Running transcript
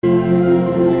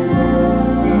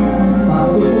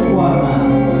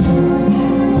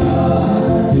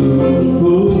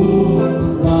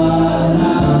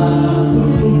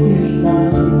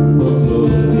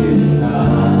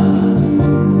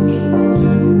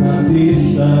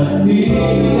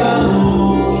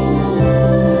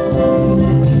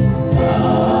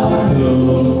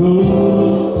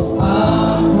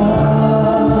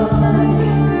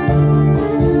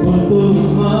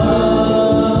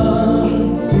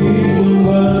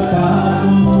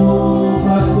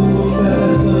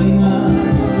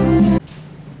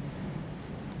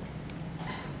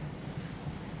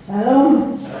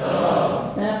Shalom.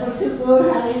 Saya bersyukur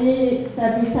hari ini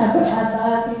saya bisa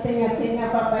berada di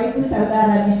tengah-tengah Bapak Ibu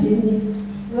Saudara di sini.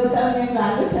 2 tahun yang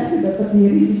lalu saya sudah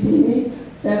berdiri di sini,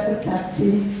 saya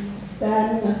bersaksi,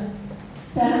 dan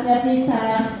saya hanya bisa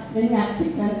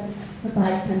menyaksikan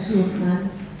kebaikan Tuhan.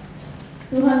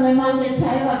 Tuhan memanggil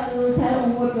saya waktu saya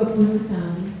umur 20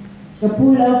 tahun ke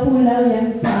pulau-pulau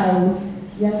yang jauh,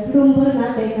 yang belum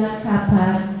pernah dengar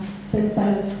kabar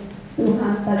tentang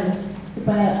Tuhan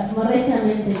supaya mereka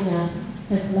mendengar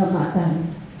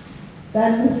keselamatan.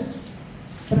 Dan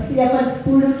persiapan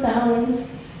 10 tahun,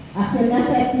 akhirnya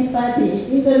saya tiba di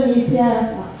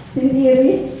Indonesia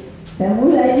sendiri. Saya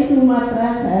mulai di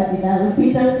Sumatera, saya di dalam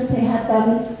bidang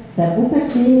kesehatan, saya buka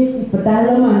klinik di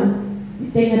pedalaman, di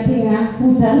tengah-tengah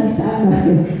hutan di sana.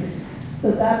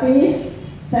 Tetapi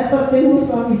saya bertemu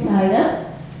suami saya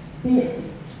di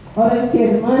orang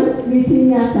Jerman,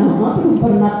 misinya sama, belum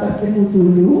pernah bertemu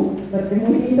dulu, bertemu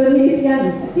di Indonesia,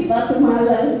 di Batu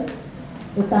Malang.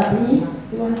 Tetapi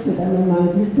Tuhan sudah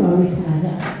memanggil suami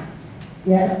saya.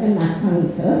 Dia kena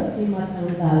kanker 5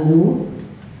 tahun lalu,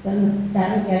 dan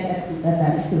sekarang dia ada kita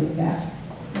dari surga.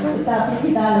 Tetapi di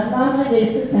dalam nama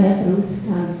Yesus saya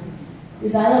teruskan.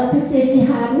 Di dalam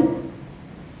kesedihan,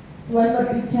 Tuhan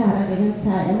berbicara dengan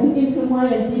saya. Mungkin semua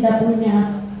yang tidak punya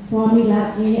suami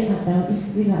lagi atau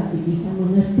istri lagi bisa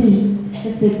mengerti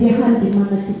kesedihan di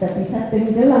mana kita bisa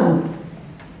tenggelam.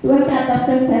 Tuhan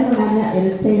katakan, saya menanya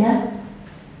Elsa ya,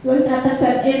 Tuhan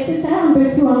katakan, Elsa saya ambil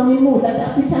suamimu,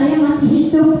 tetapi saya masih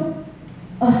hidup.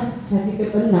 Saya pikir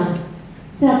benar,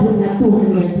 saya punya Tuhan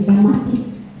yang tidak mati,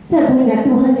 saya punya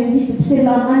Tuhan yang hidup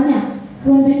selamanya.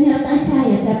 Tuhan menyertai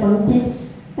saya bangkit.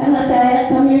 Karena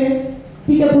kami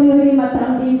 35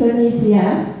 tahun di Indonesia.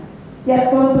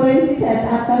 Tiap konferensi saya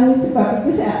datang, sebab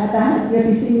itu saya ada hadir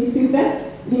di sini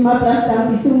juga. 15 tahun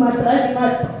di Sumatera,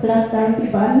 15 tahun di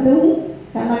Bandung.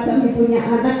 Karena kami punya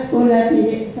anak sekolah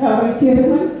di seorang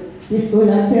Jerman, di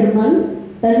sekolah Jerman.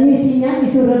 Dan misinya di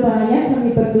Surabaya,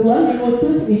 kami berdua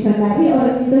mengutus misionari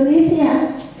orang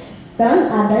Indonesia. Dan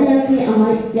ada yang di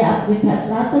Afrika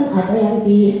Selatan, ada yang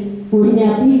di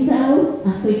Guinea-Bissau,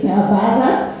 Afrika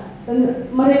Barat. Dan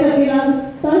mereka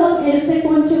bilang, tolong RC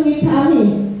kunjungi kami.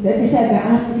 Jadi saya ke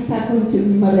Afrika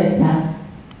kunjungi mereka.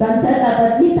 Dan saya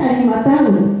dapat visa 5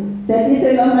 tahun. Jadi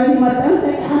selama 5 tahun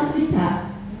saya ke Afrika.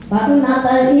 Baru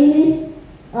Natal ini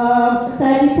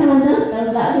saya di sana,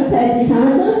 dan lalu saya di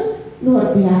sana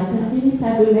luar biasa. Ini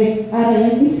satu negara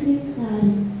yang miskin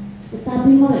sekali.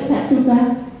 Tetapi mereka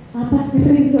juga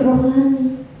kering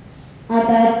rohani.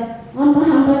 Ada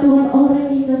hamba-hamba Tuhan orang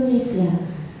Indonesia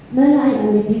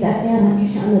melayani di daerah di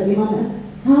sana di mana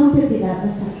hampir tidak ada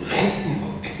satu Kristen.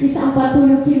 Bisa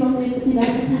 40 km tidak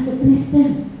ada satu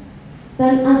Kristen.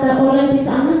 Dan ada orang di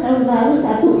sana tahun lalu,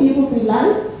 satu ibu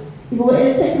bilang, Ibu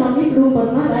Elce, kami belum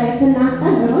pernah rayakan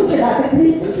Natal, memang tidak ada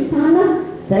Kristen di sana.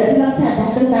 Saya bilang, saya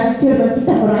datang dari Jerman,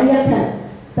 kita merayakan.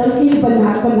 Tapi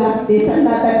benar-benar desa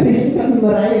tidak ada Kristen, kami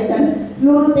merayakan.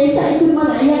 Seluruh desa itu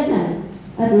merayakan.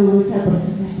 Aduh, saya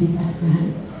bersuka-cita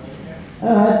sekali.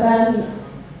 Dan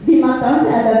 5 tahun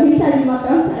saya ada visa, 5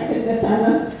 tahun saya ke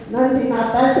sana. Nanti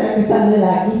Natal saya ke sana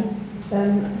lagi.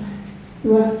 Dan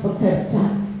Tuhan bekerja.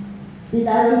 Di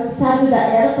dalam satu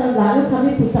daerah tahun lalu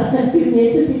kami putarkan film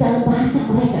Yesus di dalam bahasa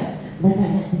mereka. Mereka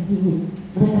lihat begini.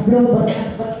 Mereka belum pernah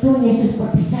seperti Tuhan Yesus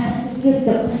berbicara sendiri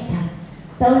ke mereka.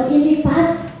 Tahun ini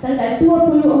pas tanggal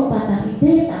 24 hari,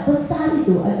 desa besar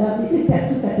itu, ada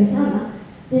dekat juga di sana.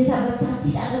 Desa besar,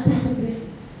 tidak ada satu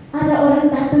Kristen. Ada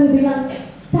orang datang bilang,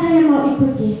 saya mau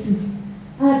ikut Yesus.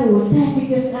 Aduh, saya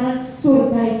pikir sekarang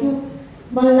surga itu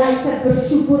malaikat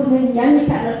bersyukur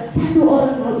menyanyi karena satu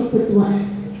orang mau ikut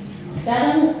Tuhan.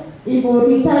 Sekarang Ibu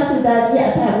Rita sudah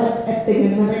biasa WhatsApp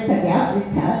dengan mereka di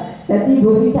Afrika. Dan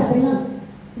Ibu Rita bilang,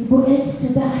 Ibu Elsa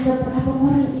sudah ada berapa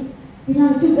orang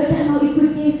bilang juga saya mau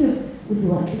ikut Yesus.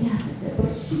 Luar biasa, saya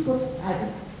bersyukur sekali.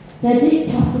 Jadi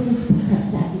waktu itu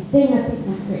bekerja di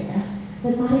tengah-tengah mereka.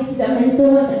 Dan mari kita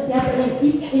mendoakan siapa yang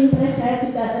interest. Saya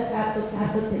juga ada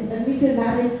kartu-kartu tentang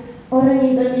misionari orang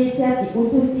Indonesia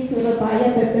diutus di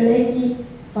Surabaya, Bebelegi,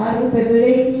 baru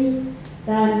Bebelegi.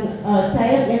 Dan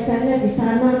saya biasanya di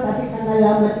sana, tapi karena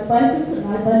lama di Bandung,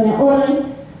 kenal banyak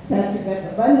orang, saya juga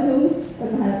ke Bandung.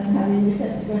 Dan hari ini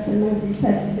saya juga senang bisa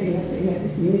di tengah-tengah di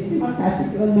sini. Terima kasih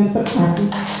Tuhan memberkati.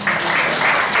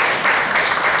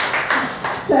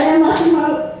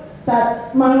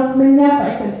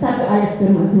 menyampaikan satu ayat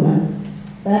firman Tuhan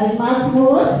dari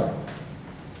Mazmur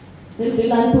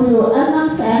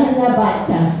 96. Saya hanya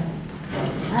baca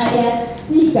ayat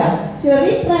 3.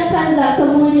 Ceritakanlah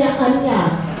kemuliaannya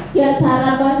di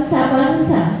antara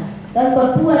bangsa-bangsa dan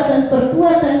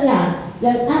perbuatan-perbuatannya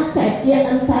yang ajaib di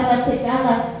antara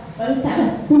segala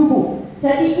bangsa suku.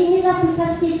 Jadi inilah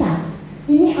tugas kita.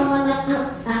 Ini amanat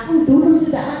aku dulu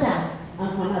sudah ada.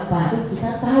 Amanat baru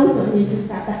kita tahu Tuhan Yesus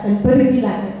katakan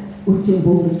pergilah ke ujung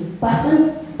bumi.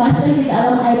 Bahkan di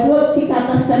dalam ayat 2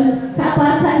 dikatakan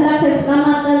kabarkanlah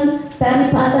keselamatan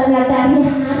daripadanya dari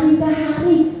hari ke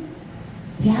hari.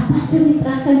 Siapa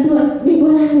ceritakan Tuhan minggu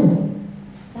lalu?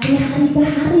 Dari hari ke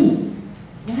hari.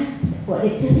 Ya,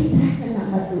 boleh ceritakan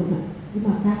nama Tuhan.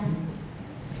 Terima kasih.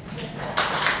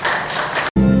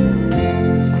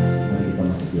 Mari kita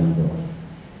masuk dalam doa.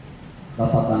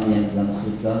 Bapa kami yang dalam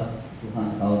surga, Tuhan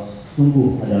Kau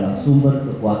sungguh adalah sumber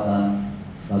kekuatan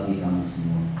bagi kami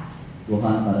semua.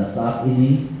 Tuhan, pada saat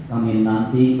ini kami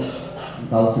nanti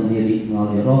Engkau sendiri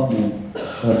melalui Roh-Mu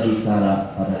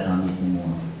berbicara pada kami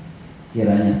semua.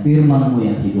 Kiranya firman-Mu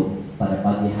yang hidup pada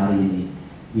pagi hari ini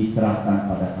dicerahkan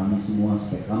pada kami semua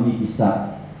supaya kami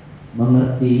bisa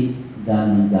mengerti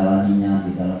dan menjalaninya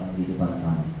di dalam kehidupan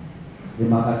kami.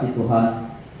 Terima kasih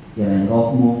Tuhan, kiranya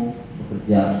Roh-Mu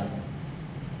bekerja,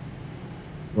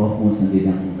 Roh-Mu sendiri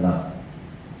yang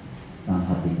menggerakkan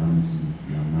hati kami semua.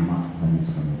 Dalam nama Tuhan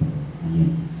Yesus kami berdoa. Amin.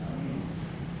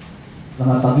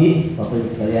 Selamat pagi Bapak Ibu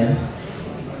sekalian.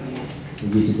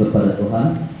 Puji syukur pada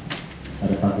Tuhan,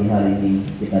 pada pagi hari ini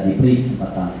kita diberi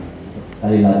kesempatan untuk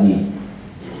sekali lagi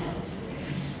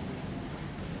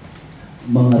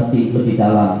mengerti lebih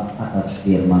dalam atas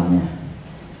firman-Nya.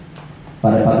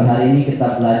 Pada pagi hari ini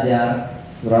kita belajar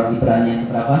surat Ibrani yang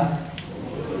keberapa?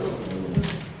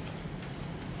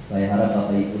 Saya harap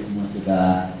Bapak Ibu semua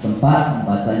sudah sempat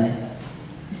membacanya.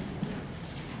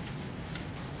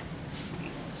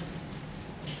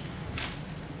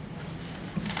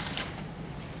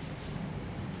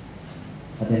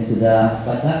 Ada yang sudah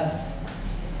baca?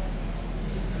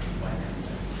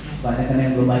 Banyak kan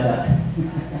yang belum baca?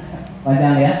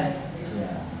 Panjang ya?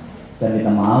 Saya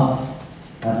minta maaf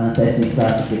karena saya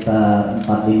sisa sekitar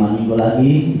 4-5 minggu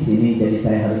lagi di sini, jadi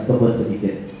saya harus kebut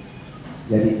sedikit.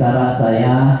 Jadi cara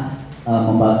saya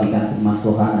membagikan firman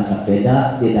Tuhan agak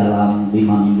beda di dalam 5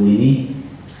 minggu ini.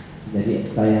 Jadi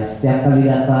saya setiap kali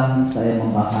datang saya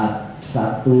membahas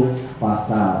satu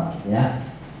pasal ya.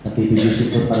 Tapi puji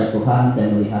syukur pada Tuhan,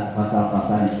 saya melihat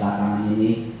pasal-pasal yang belakangan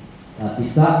ini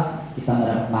bisa kita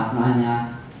mendapat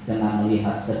maknanya dengan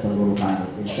melihat keseluruhan.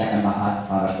 Jadi saya akan bahas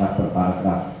paragraf per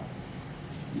paragraf.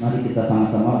 Mari kita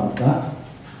sama-sama buka.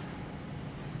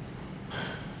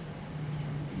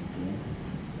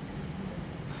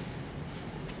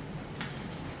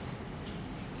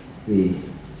 Oke.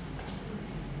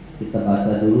 Kita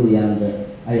baca dulu yang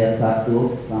ayat 1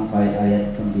 sampai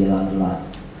ayat 19.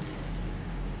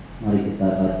 Mari kita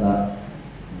baca.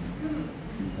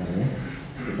 Sebentar ya.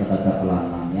 Kita baca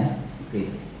pelan-pelan ya.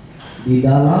 Oke. Di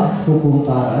dalam hukum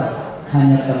Taurat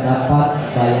hanya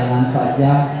terdapat bayangan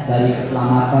saja dari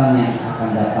keselamatan yang akan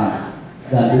datang,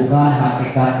 dan bukan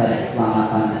hakikat dari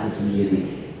keselamatan itu sendiri.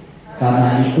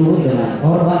 Karena itu dengan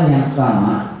korban yang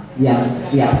sama yang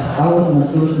setiap tahun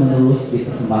terus-menerus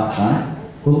dipersembahkan,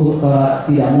 hukum Taurat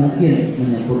tidak mungkin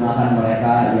menyempurnakan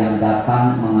mereka yang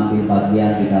datang mengambil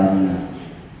bagian di dalamnya.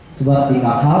 Sebab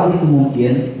jika hal itu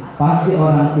mungkin, pasti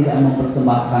orang tidak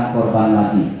mempersembahkan korban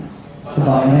lagi.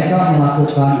 Sebab mereka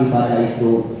melakukan ibadah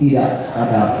itu tidak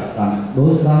sadar akan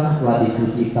dosa setelah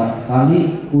disucikan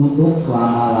sekali untuk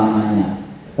selama-lamanya.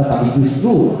 Tetapi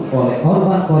justru oleh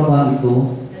korban-korban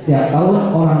itu, setiap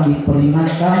tahun orang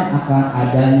diperingatkan akan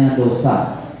adanya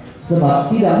dosa.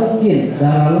 Sebab tidak mungkin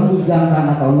darah lembu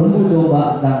jantan atau lembu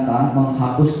domba jantan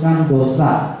menghapuskan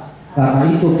dosa. Karena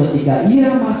itu ketika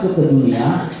ia masuk ke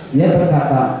dunia, ia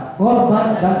berkata,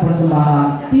 korban dan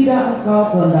persembahan tidak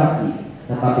engkau kehendaki,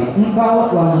 tetapi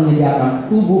engkau telah menyediakan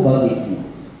tubuh bagiku.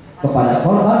 Kepada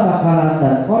korban bakaran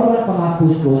dan korban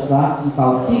penghapus dosa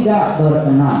engkau tidak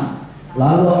berkenan.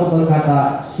 Lalu aku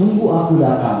berkata, sungguh aku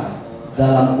datang.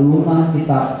 Dalam gulungan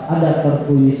kitab ada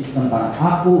tertulis tentang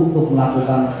aku untuk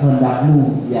melakukan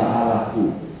kehendak-Mu, ya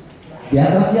Allahku. Di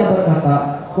atas ia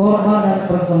berkata, korban dan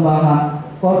persembahan,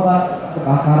 korban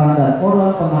kebakaran dan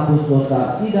korban penghapus dosa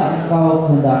tidak engkau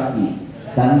kehendaki,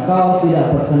 dan engkau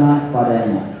tidak berkenan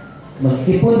padanya,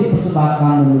 meskipun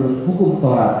dipersembahkan menurut hukum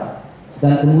Taurat.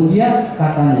 Dan kemudian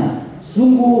katanya,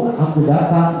 sungguh aku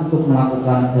datang untuk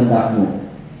melakukan kehendak-Mu.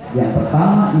 Yang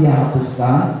pertama ia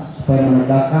hapuskan supaya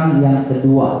menegakkan yang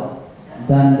kedua,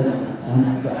 dan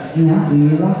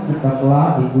inilah kita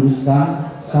telah dikuduskan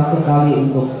satu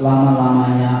kali untuk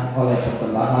selama-lamanya oleh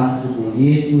persembahan tubuh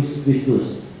Yesus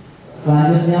Kristus.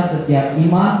 Selanjutnya setiap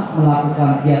imam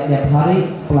melakukan tiap-tiap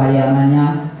hari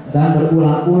pelayanannya dan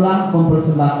berulang-ulang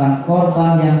mempersembahkan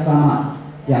korban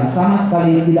yang sama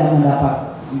sekali tidak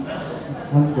mendapat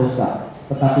dosa.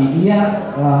 Tetapi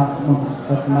ia telah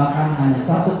mempersembahkan hanya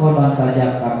satu korban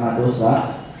saja karena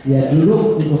dosa. Ia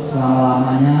duduk untuk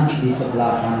selama-lamanya di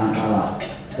sebelah kanan Allah.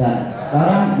 Dan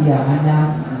sekarang ia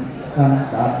hanya menentukan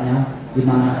saatnya di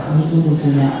mana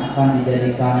musuh-musuhnya akan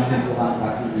dijadikan tumpuan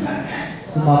kakinya.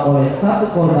 Sebab oleh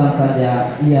satu korban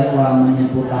saja ia telah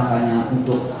menyempurnakannya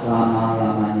untuk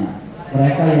selama-lamanya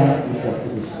mereka yang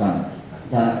dikuduskan.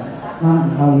 Dan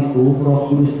hal itu Roh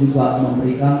Kudus juga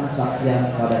memberikan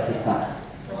kesaksian kepada kita.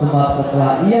 Sebab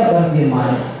setelah ia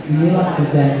berfirman, inilah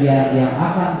perjanjian yang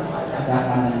akan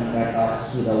dikatakan dengan mereka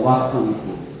sudah waktu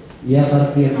itu. Ia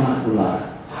berfirman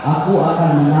pula, aku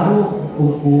akan menaruh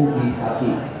hukumku di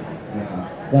hati mereka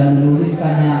dan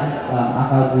menuliskannya dalam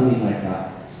akal budi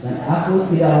mereka. Dan aku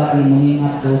tidak lagi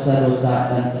mengingat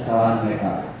dosa-dosa dan kesalahan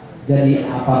mereka. Jadi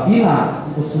apabila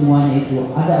untuk semuanya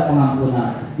itu ada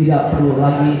pengampunan, tidak perlu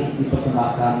lagi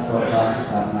dipersembahkan korban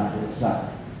karena dosa.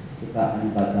 Kita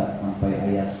membaca sampai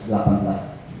ayat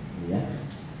 18 ya.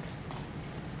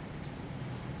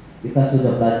 Kita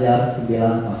sudah belajar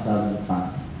 9 pasal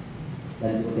depan.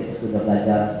 Dan juga kita sudah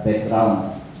belajar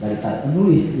background dari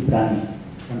penulis Ibrani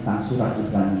tentang surat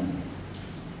Ibrani.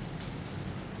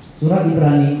 Surat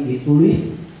Ibrani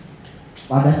ditulis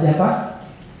pada siapa?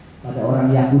 Pada orang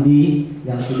Yahudi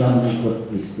yang sudah mengikut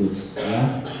Kristus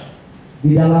ya.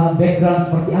 Di dalam background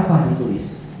seperti apa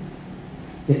ditulis?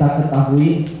 Kita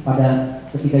ketahui pada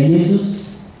ketika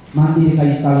Yesus mati di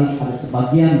kayu salib, ada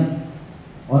sebagian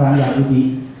orang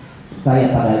Yahudi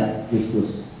percaya pada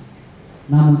Kristus.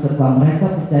 Namun setelah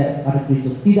mereka percaya pada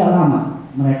Kristus, tidak lama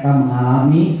mereka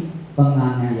mengalami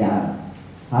penganiayaan.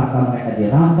 Harta mereka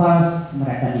dirampas,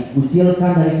 mereka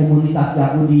dikucilkan dari komunitas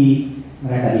Yahudi,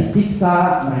 mereka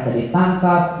disiksa, mereka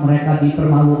ditangkap, mereka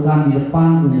dipermalukan di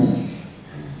depan umum.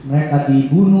 Mereka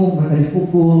dibunuh, mereka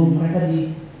dipukul, mereka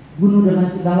dibunuh dengan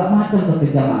segala macam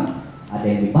kekejaman. Ada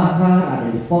yang dibakar, ada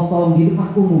yang dipotong di depan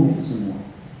umum, itu semua.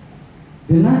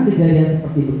 Dengan kejadian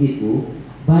seperti begitu,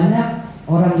 banyak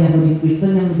orang Yahudi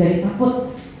Kristen yang menjadi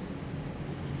takut.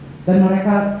 Dan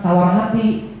mereka tawar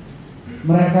hati,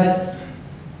 mereka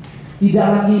tidak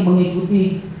lagi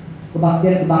mengikuti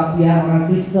kebaktian-kebaktian orang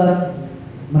Kristen.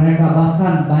 Mereka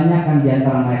bahkan banyak di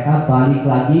antara mereka balik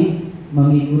lagi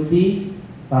mengikuti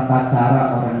tata cara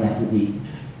orang Yahudi.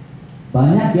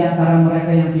 Banyak di antara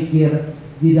mereka yang pikir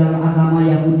di dalam agama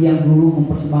Yahudi yang dulu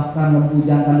mempersembahkan lembu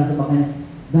jantan dan sebagainya,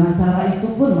 dengan cara itu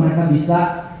pun mereka bisa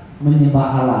menyembah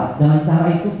Allah. Dengan cara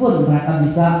itu pun mereka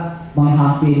bisa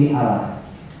menghampiri Allah.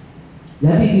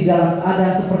 Jadi di dalam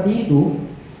keadaan seperti itu,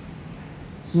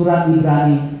 surat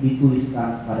Ibrani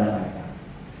dituliskan pada mereka.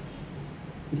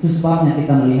 Itu sebabnya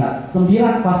kita melihat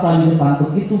 9 pasal di depan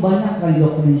begitu banyak sekali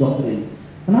doktrin-doktrin.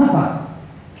 Kenapa?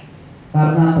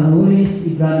 Karena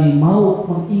penulis Ibrani mau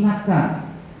mengingatkan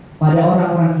pada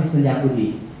orang-orang Kristen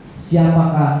Yahudi,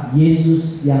 siapakah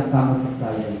Yesus yang kamu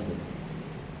percaya itu.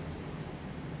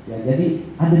 Ya, jadi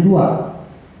ada 2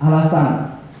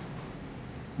 alasan,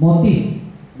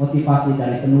 motivasi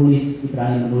dari penulis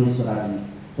Ibrani menulis surat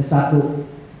ini. Kesatu,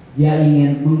 dia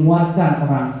ingin menguatkan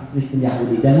orang Kristen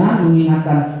Yahudi dengan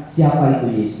mengingatkan siapa itu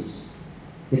Yesus.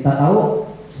 Kita tahu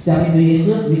siapa itu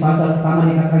Yesus. Di pasal pertama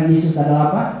dikatakan Yesus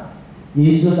adalah apa?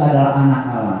 Yesus adalah anak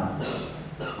Allah.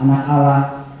 Anak Allah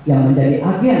yang menjadi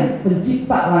agen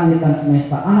pencipta langit dan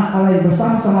semesta. Anak Allah yang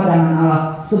bersama-sama dengan Allah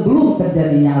sebelum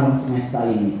terjadinya alam semesta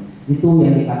ini. Itu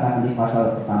yang dikatakan di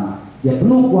pasal pertama. Dia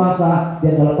penuh kuasa,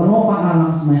 dia adalah penopang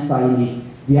alam semesta ini.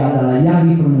 Dia adalah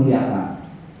yang dipermuliakan.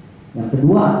 Yang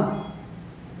kedua,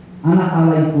 anak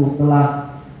Allah itu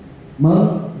telah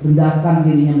merendahkan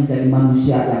dirinya menjadi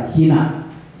manusia yang hina.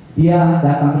 Dia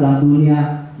datang ke dalam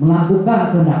dunia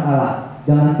melakukan kehendak Allah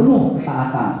dengan penuh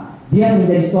ketaatan. Dia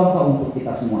menjadi contoh untuk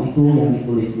kita semua. Itu yang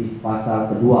ditulis di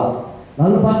pasal kedua.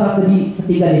 Lalu pasal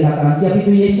ketiga dikatakan siapa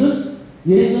itu Yesus?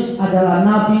 Yesus adalah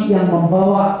nabi yang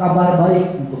membawa kabar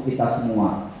baik untuk kita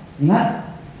semua.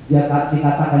 Ingat, dia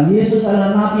dikatakan Yesus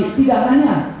adalah nabi. Tidak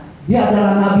hanya dia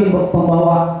adalah nabi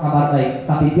pembawa kabar baik,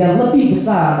 tapi dia lebih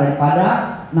besar daripada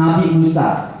Nabi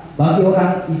Musa. Bagi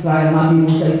orang Israel, Nabi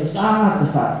Musa itu sangat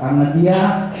besar karena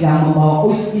dia yang membawa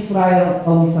kaum Israel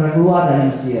keluar dari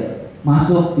Mesir,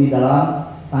 masuk di dalam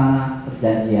tanah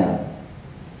perjanjian.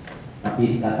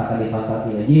 Tapi dikatakan di pasal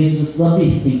 3, Yesus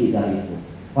lebih tinggi dari itu.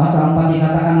 Pasal 4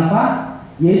 dikatakan apa?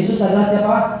 Yesus adalah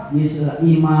siapa? Yesus adalah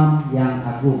imam yang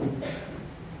agung.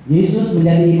 Yesus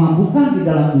menjadi imam bukan di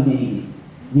dalam dunia ini,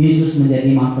 Yesus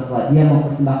menjadi imam setelah dia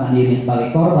mempersembahkan diri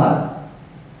sebagai korban,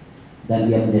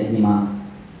 dan dia menjadi imam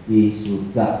di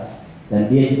surga, dan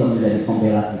dia juga menjadi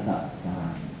pembela kita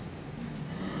sekarang.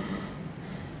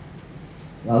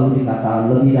 Lalu dikatakan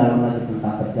lebih dalam lagi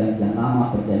tentang perjanjian lama,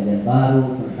 perjanjian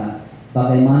baru, tentang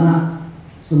bagaimana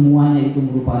semuanya itu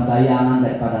merupakan tayangan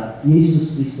daripada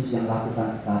Yesus Kristus yang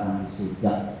lakukan sekarang di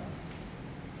surga.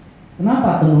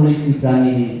 Kenapa penulis Ibrani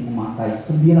ini memakai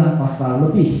 9 pasal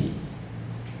lebih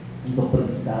untuk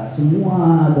berbicara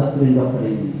semua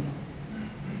doktrin-doktrin ini?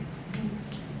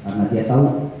 Karena dia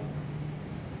tahu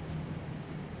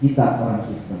kita orang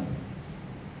Kristen,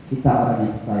 kita orang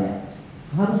yang percaya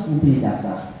harus mempunyai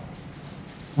dasar.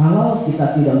 Kalau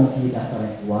kita tidak mempunyai dasar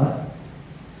yang kuat,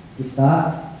 kita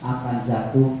akan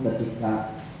jatuh ketika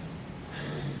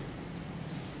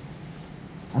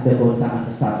ada goncangan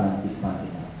besar dalam kehidupan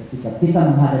kita. Ketika kita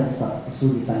menghadapi satu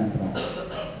kesulitan yang berat,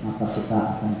 maka kita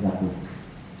akan jatuh.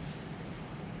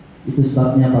 Itu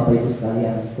sebabnya Bapak Ibu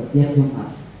sekalian, setiap Jumat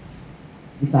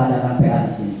kita adakan PA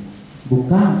di sini.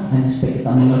 Bukan hanya supaya kita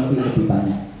mengerti lebih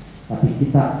banyak, tapi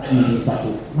kita memiliki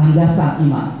satu landasan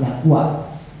iman yang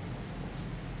kuat.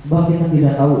 Sebab kita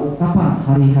tidak tahu kapan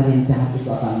hari-hari yang jahat itu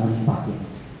akan menimpa kita.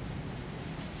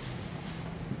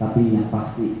 Tapi yang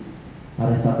pasti,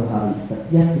 pada satu hari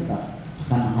setiap kita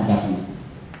akan menghadapi.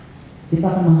 Kita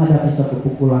akan menghadapi satu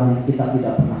pukulan yang kita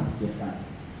tidak pernah pikirkan.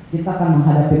 Kita akan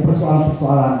menghadapi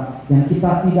persoalan-persoalan yang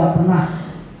kita tidak pernah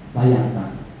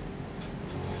bayangkan.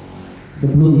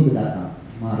 Sebelum itu datang,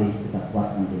 mari kita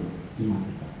kuatkan dulu iman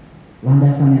kita.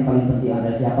 Landasan yang paling penting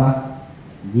adalah siapa?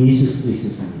 Yesus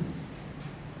Kristus sendiri.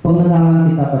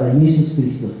 Pengenalan kita pada Yesus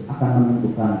Kristus akan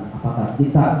menentukan apakah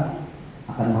kita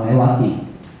akan melewati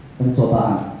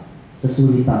pencobaan,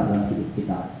 kesulitan dalam hidup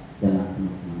kita dengan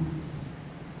penuh kemenangan.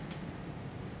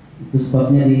 Itu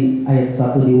sebabnya di ayat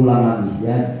 1 diulang lagi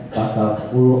ya, pasal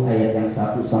 10 ayat yang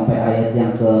 1 sampai ayat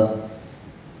yang ke-4.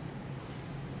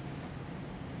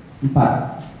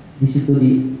 Di situ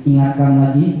diingatkan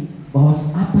lagi bahwa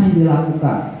apa yang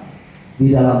dilakukan di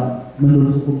dalam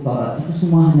menurut hukum Taurat itu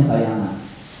semua hanya bayangan.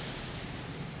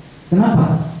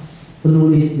 Kenapa?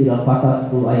 Penulis di dalam pasal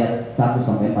 10 ayat 1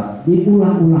 sampai 4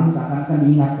 diulang-ulang seakan-akan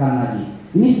diingatkan lagi.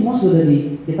 Ini semua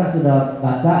kita sudah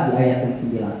baca di ayat yang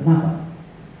 9. Kenapa?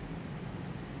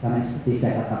 Karena seperti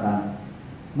saya katakan,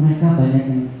 mereka banyak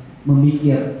yang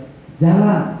memikir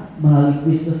jalan melalui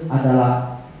Kristus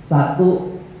adalah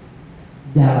satu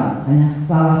jalan, hanya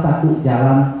salah satu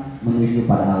jalan menuju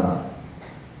pada Allah.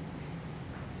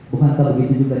 Bukankah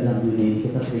begitu juga dalam dunia ini?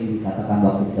 Kita sering dikatakan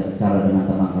waktu kita bicara dengan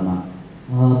teman-teman,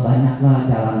 banyaklah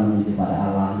jalan menuju pada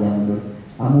Allah. Yang menurut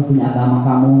kamu punya agama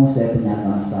kamu, saya punya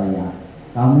agama saya.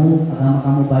 Kamu agama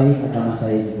kamu baik, agama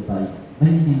saya juga baik.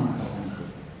 Banyak yang mengatakan itu.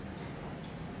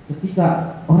 Ketika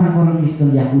orang-orang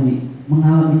Kristen Yahudi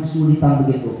mengalami kesulitan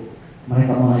begitu,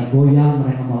 mereka mulai goyang,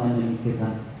 mereka mulai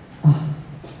memikirkan,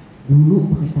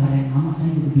 dulu pakai cara yang lama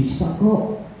saya juga bisa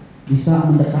kok,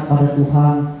 bisa mendekat pada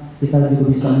Tuhan, kita juga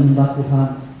bisa menyembah Tuhan,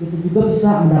 kita juga bisa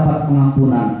mendapat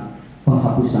pengampunan,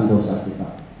 penghapusan dosa kita.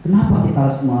 Kenapa kita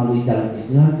harus melalui jalan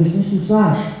Kristen? Jalan Kristen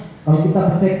susah. Kalau kita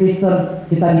percaya Kristen,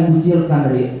 kita dikucilkan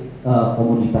dari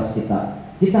komunitas kita.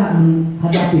 Kita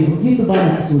menghadapi begitu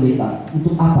banyak kesulitan.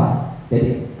 Untuk apa?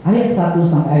 Jadi ayat 1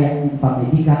 sampai ayat 4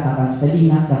 ini dikatakan supaya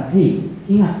diingatkan,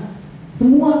 ingat,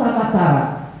 semua tata cara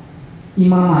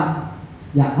imamat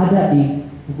yang ada di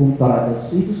hukum Taurat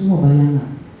itu semua bayangan.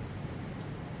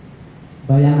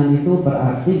 Bayangan itu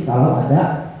berarti kalau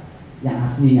ada yang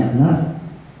aslinya, benar.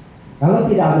 Kalau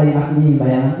tidak ada yang aslinya,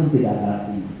 bayangan itu tidak ada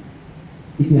artinya.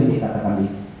 Itu yang dikatakan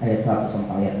di ayat 1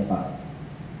 sampai ayat 4.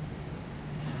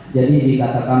 Jadi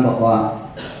dikatakan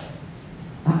bahwa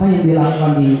apa yang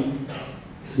dilakukan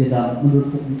di dalam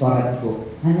menurut hukum Taurat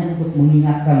itu hanya untuk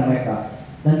mengingatkan mereka,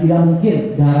 dan tidak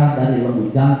mungkin darah dari lembu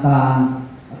jantan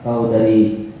atau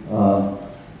dari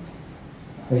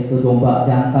domba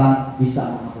jantan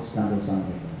bisa menghapuskan dosa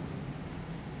mereka.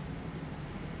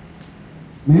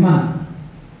 Memang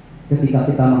ketika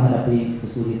kita menghadapi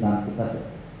kesulitan, kita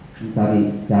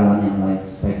mencari jalan yang lain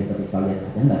supaya kita bisa lihat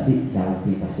ada nggak sih jalan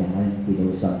pintas yang lain, tidak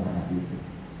usah menghadapi itu.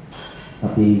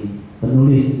 Tapi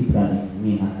penulis Ibrani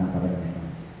mengingatkan pada mereka,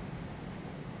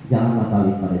 janganlah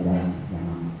balik pada jalan yang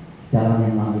lama. Jalan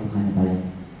yang lama itu hanya bayang.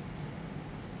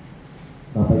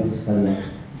 Bapak Ibu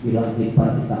sekalian, bila kehidupan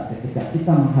kita, ketika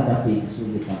kita menghadapi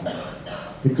kesulitan,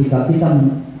 ketika kita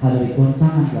menghadapi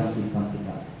goncangan dalam kehidupan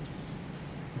kita,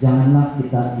 janganlah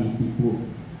kita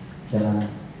ditipu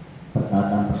dengan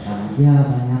perkataan-perkataan, ya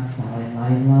banyak cara yang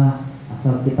lain lah,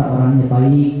 asal kita orangnya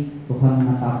baik, Tuhan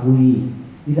mengetahui.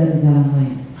 Tidak ada jalan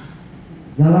lain.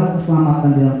 Jalan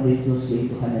keselamatan dalam Kristus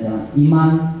yaitu hanya dalam iman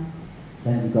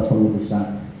dan juga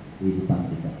pengudusan kehidupan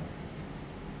kita.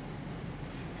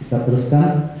 Kita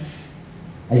teruskan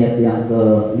ayat yang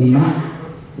ke-5,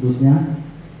 seterusnya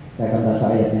saya akan baca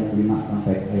ayat yang ke-5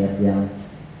 sampai ayat yang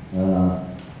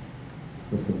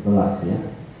ke-11 ya.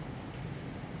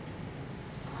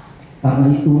 Karena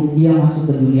itu ia masuk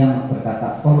ke dunia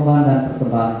berkata, korban dan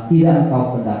persembahan tidak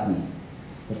engkau kendaki,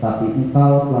 tetapi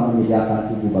engkau telah menyediakan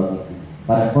tubuh bagiku.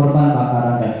 Pada korban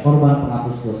bakaran dan korban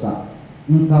penghapus dosa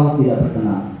engkau tidak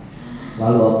berkenan.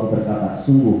 Lalu aku berkata,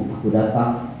 sungguh aku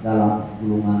datang, dalam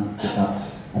gulungan kitab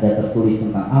ada tertulis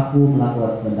tentang aku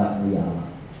melakukan kehendak-Mu ya Allah.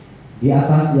 Di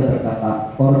atas ia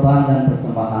berkata, korban dan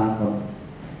persembahan,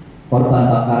 korban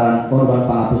bakaran, korban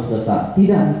penghapus dosa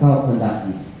tidak engkau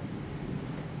kehendaki,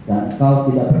 dan engkau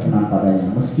tidak berkenan padanya,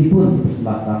 meskipun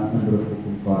dipersembahkan menurut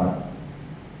hukum Taurat.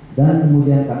 Dan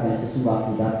kemudian katanya, sesungguh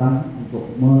aku datang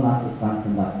untuk melakukan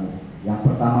kehendak-Mu. Yang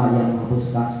pertama yang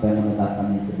menghapuskan supaya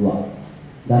menegakkan yang kedua.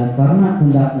 Dan karena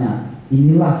kehendaknya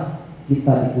inilah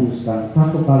kita dikuduskan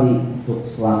satu kali untuk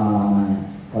selama-lamanya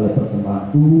oleh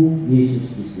persembahan tubuh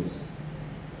Yesus Kristus.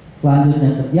 Selanjutnya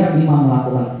setiap imam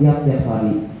melakukan tiap-tiap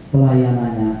hari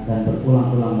pelayanannya dan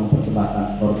berulang-ulang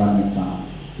mempersembahkan korban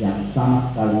yang sama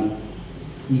sekali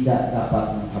tidak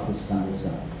dapat menghapuskan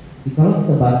dosa. Jikalau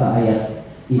kita baca ayat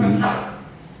ini,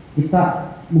 kita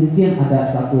mungkin ada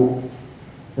satu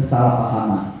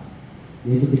kesalahpahaman,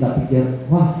 yaitu kita pikir,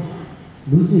 wah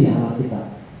lucu ya Allah kita.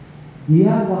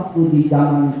 Dia waktu di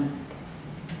zaman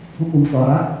hukum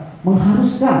Taurat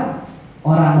mengharuskan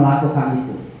orang melakukan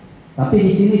itu, tapi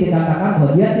di sini dikatakan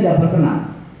bahwa dia tidak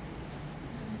berkenan.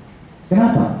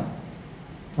 Kenapa?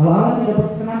 Kalau Allah tidak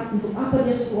berkenan, untuk apa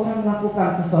dia suruh orang melakukan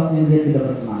sesuatu yang dia tidak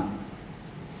berkenan?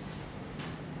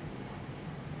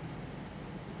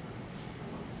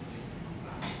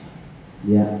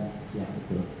 Ya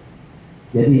betul.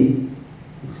 Jadi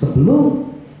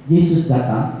sebelum Yesus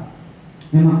datang,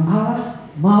 memang Allah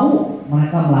mau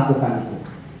mereka melakukan itu.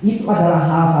 Itu adalah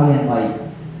hal-hal yang baik,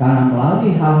 karena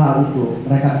melalui hal-hal itu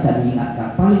mereka bisa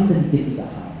diingatkan paling sedikit 3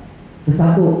 hal.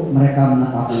 Kesatu, mereka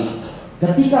mengetahui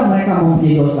ketika mereka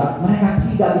mempunyai dosa, mereka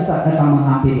tidak bisa datang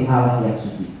menghampiri Allah yang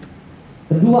suci.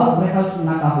 Kedua, mereka harus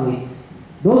mengetahui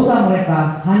dosa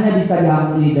mereka hanya bisa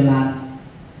diampuni dengan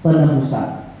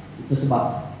penebusan. Itu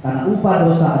sebab karena upah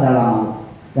dosa adalah maut.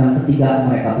 Yang ketiga,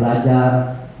 mereka belajar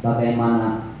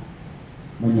bagaimana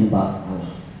menyembah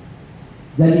Allah.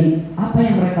 Jadi apa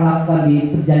yang mereka lakukan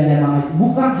di perjanjian lama itu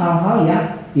bukan hal-hal yang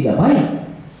tidak baik,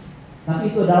 tapi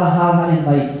itu adalah hal-hal yang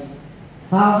baik,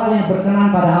 hal-hal yang berkenan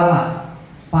pada Allah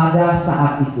pada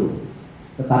saat itu.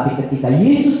 Tetapi ketika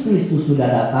Yesus Kristus sudah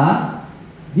datang,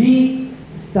 di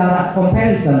secara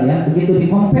comparison ya, begitu di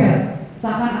compare,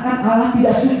 seakan-akan Allah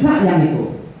tidak suka yang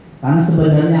itu. Karena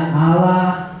sebenarnya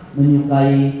Allah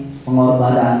menyukai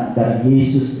pengorbanan dari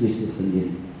Yesus Kristus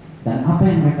sendiri. Dan apa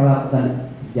yang mereka lakukan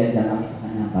di perjanjian lama itu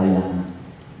hanya bayangan.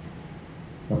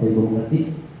 Bapak Ibu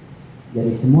mengerti?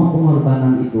 Jadi semua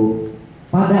pengorbanan itu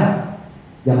pada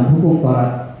zaman hukum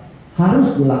Taurat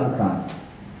harus dilakukan.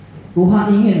 Tuhan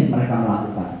ingin mereka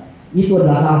melakukan. Itu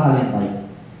adalah hal-hal yang baik.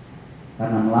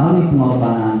 Karena melalui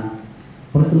pengorbanan,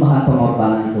 persembahan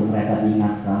pengorbanan itu mereka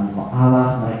diingatkan bahwa Allah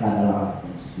mereka adalah Allah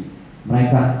yang suci.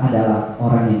 Mereka adalah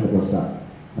orang yang berdosa.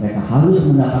 Mereka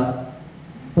harus mendapat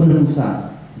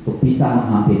penebusan untuk bisa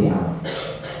menghampiri Allah.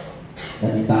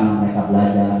 Dan di sana mereka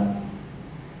belajar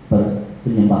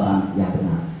penyembahan yang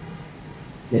benar.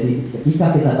 Jadi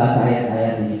ketika kita baca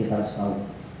ayat-ayat ini, kita harus tahu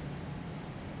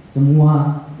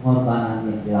semua pengorbanan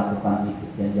yang dilakukan di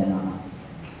perjanjian lama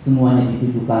semuanya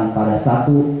ditujukan pada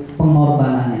satu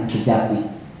pengorbanan yang sejati,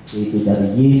 yaitu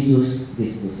dari Yesus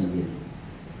Kristus sendiri.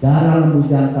 Darah lembu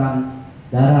jantan,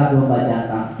 darah domba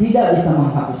jantan tidak bisa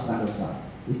menghapuskan dosa.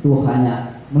 Itu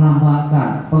hanya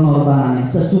melambangkan pengorbanan yang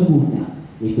sesungguhnya,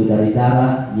 itu dari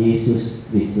darah Yesus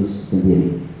Kristus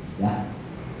sendiri. Ya,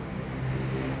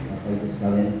 Bapak Ibu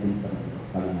sekalian, pintar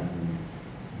sekali hatinya.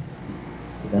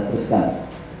 Kita teruskan.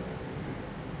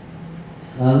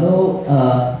 Lalu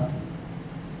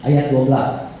ayat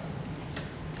 12.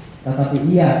 Tetapi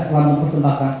ia setelah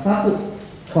mempersembahkan satu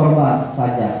korban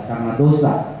saja karena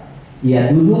dosa, ia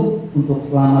duduk untuk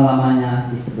selama-lamanya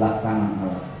di sebelah kanan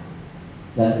Allah.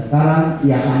 Dan sekarang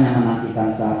ia hanya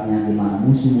menantikan saatnya di mana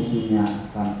musuh-musuhnya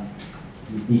akan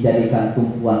dijadikan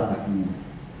tumpuan kakinya.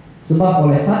 Sebab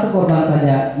oleh satu korban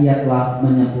saja ia telah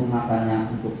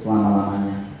menyempurnakannya untuk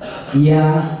selama-lamanya.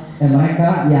 Mereka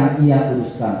yang ia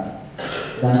kuduskan.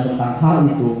 Dan tentang hal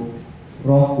itu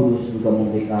Roh Kudus juga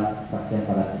memberikan kesaksian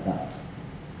pada kita.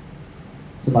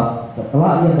 Sebab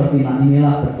setelah ia berfirman,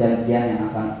 inilah perjanjian yang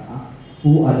akan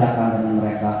aku adakan dengan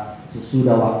mereka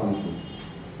sesudah waktu itu.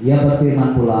 Ia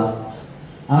berfirman pula,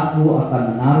 Aku akan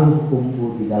menaruh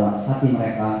hukumku di dalam hati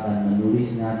mereka dan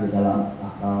menulisnya di dalam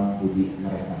akal budi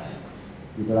mereka.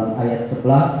 Di dalam ayat 11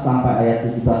 sampai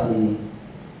ayat 17 ini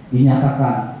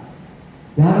dinyatakan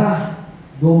darah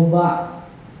domba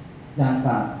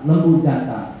jantan, lembu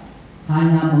jantan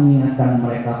hanya mengingatkan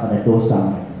mereka pada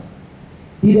dosa mereka.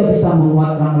 Tidak bisa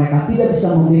menguatkan mereka, tidak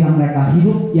bisa memberikan mereka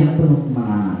hidup yang penuh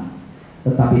kemenangan.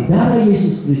 Tetapi darah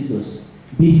Yesus Kristus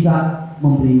bisa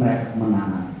memberi mereka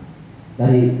kemenangan.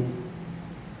 Dari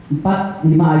 4-5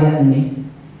 ayat ini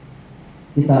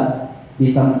kita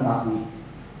bisa mengetahui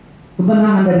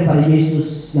kemenangan daripada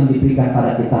Yesus yang diberikan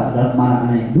pada kita adalah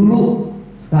kemenangan yang dulu,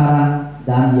 sekarang,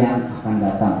 dan yang akan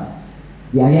datang.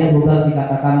 Di ayat 12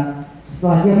 dikatakan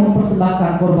setelah dia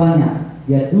mempersembahkan korbannya,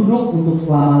 dia duduk untuk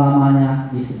selama-lamanya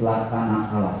di sebelah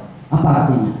kanan Allah. Apa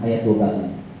artinya ayat 12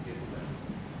 ini?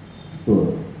 Betul.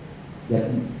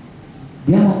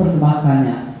 Dia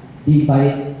mempersembahkannya di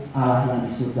bait Allah yang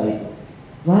di surga itu.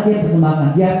 Setelah dia persembahkan,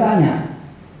 biasanya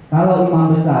kalau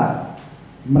imam besar,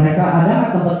 mereka ada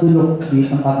nggak tempat duduk di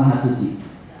tempat maha suci?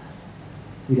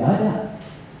 Tidak ada.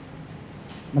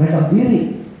 Mereka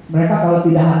berdiri. Mereka kalau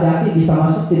tidak hati-hati bisa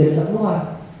masuk, tidak bisa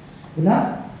keluar.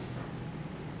 Benar?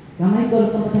 Karena itu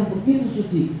adalah tempat yang begitu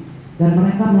suci. Dan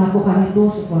mereka melakukan itu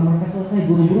setelah mereka selesai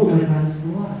buru-buru mereka harus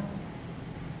keluar.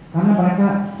 Karena mereka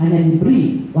hanya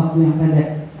diberi waktu yang pendek.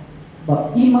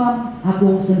 Sebab imam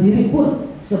agung sendiri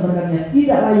pun sebenarnya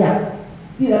tidak layak,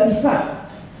 tidak bisa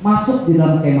masuk di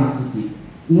dalam kemah suci.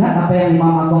 Ingat apa yang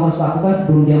imam agung harus lakukan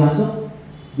sebelum dia masuk?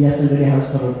 Dia sendiri harus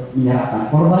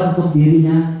menyerahkan korban untuk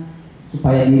dirinya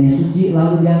supaya dirinya suci,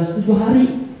 lalu dia harus 7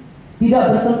 hari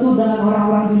tidak bersentuh dengan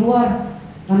orang-orang di luar,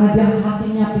 karena dia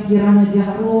hatinya, pikirannya dia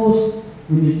harus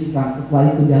menyucikan.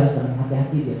 Setelah itu dia harus dengan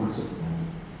hati-hati dia masuk.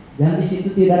 Dan di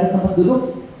situ tidak ada tempat duduk.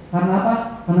 Karena apa?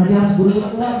 Karena dia harus buru-buru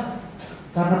keluar.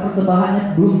 Karena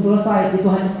persembahannya belum selesai. Itu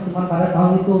hanya persembahan pada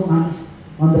tahun itu. Nanti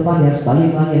tahun depan dia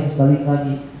harus balik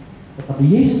lagi. Tetapi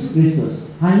Yesus Kristus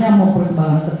hanya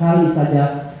mempersembahkan sekali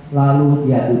saja, lalu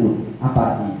dia duduk. Apa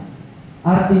artinya?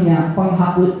 Artinya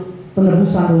penghapus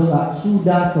penebusan dosa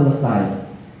sudah selesai.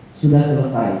 Sudah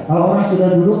selesai. Kalau orang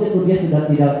sudah duduk itu dia sudah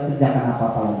tidak kerjakan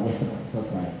apa-apa lagi. Dia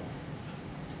selesai.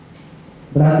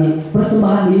 Berarti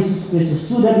persembahan Yesus Kristus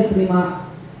sudah diterima.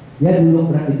 Dia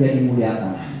duduk berarti dia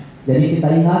dimuliakan. Jadi kita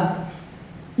ingat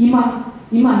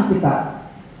iman kita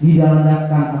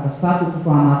dilandaskan atas satu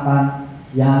keselamatan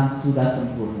yang sudah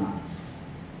sempurna.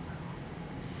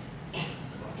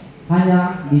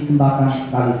 Hanya disembahkan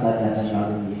sekali saja dan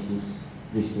lalu Yesus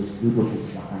Kristus duduk di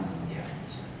sebelah kanan.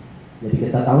 Jadi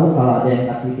kita tahu kalau ada yang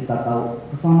kasih kita tahu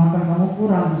keselamatan kamu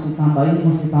kurang, mesti tambah ini,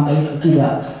 mesti tambah itu.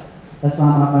 Tidak.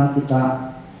 Keselamatan kita,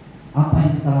 apa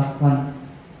yang kita lakukan,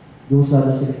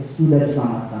 dosa-dosa kita sudah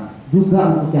diselamatkan.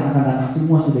 Juga untuk yang akan datang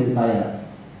semua sudah dibayar.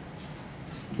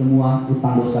 Semua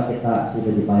utang dosa kita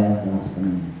sudah dibayar dengan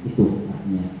sepenuhnya. Itu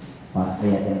artinya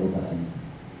ayat yang 12 ini.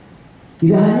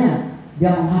 Tidak hanya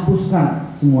dia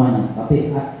menghapuskan semuanya, tapi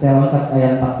saya loncat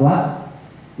ayat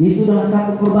 14, itu dengan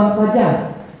satu korban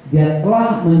saja dia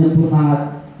telah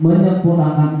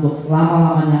menyempurnakan untuk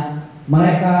selama-lamanya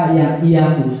mereka yang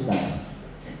ia kuduskan.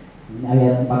 Ini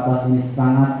ayat 14 ini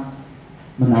sangat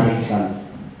menarik sekali.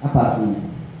 Apa artinya?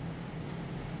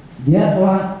 Dia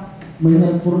telah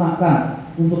menyempurnakan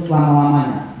untuk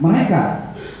selama-lamanya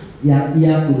mereka yang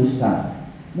ia kuduskan.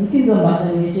 Mungkin dalam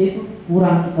bahasa Indonesia itu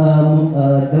kurang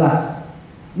jelas.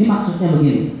 Ini maksudnya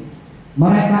begini.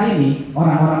 Mereka ini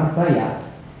orang-orang percaya,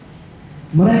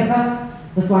 mereka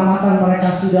keselamatan mereka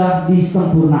sudah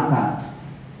disempurnakan.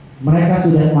 Mereka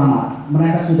sudah selamat,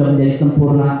 mereka sudah menjadi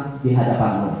sempurna di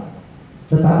hadapan Allah.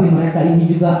 Tetapi mereka ini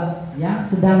juga yang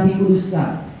sedang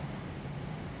dikuduskan.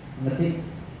 Mengerti?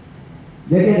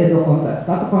 Jadi ada dua konsep.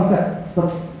 Satu konsep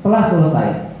setelah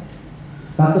selesai,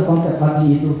 satu konsep lagi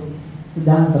itu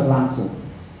sedang berlangsung,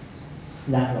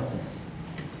 sedang proses.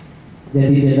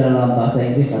 Jadi di dalam bahasa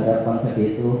Inggris ada konsep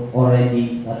itu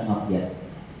already but not yet.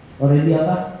 Already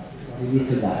apa? Already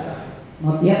sudah.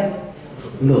 Not yet?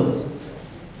 Belum.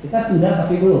 Kita sudah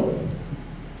tapi belum.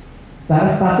 Secara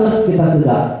status kita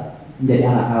sudah menjadi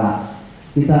anak Allah.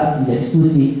 Kita menjadi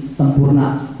suci,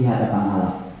 sempurna di hadapan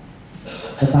Allah.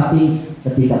 Tetapi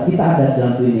ketika kita ada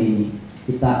dalam dunia ini,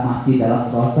 kita masih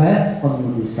dalam proses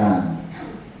pengudusan.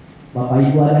 Bapak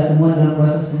Ibu ada semua dalam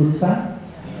proses pengudusan?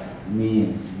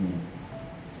 Amin.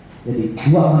 Jadi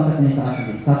dua konsep ini sangat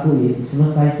penting. Satu itu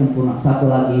selesai sempurna, satu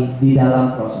lagi di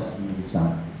dalam proses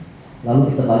pengudusan.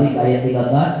 Lalu kita balik ke ayat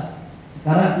 13.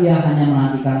 Sekarang ia hanya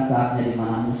menantikan saatnya di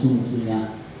mana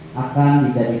musuh-musuhnya akan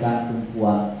dijadikan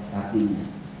tumpuan kakinya.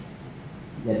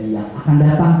 Jadi yang akan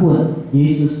datang pun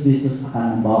Yesus Kristus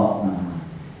akan membawa kemenangan.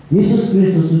 Yesus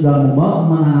Kristus sudah membawa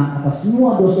kemenangan atas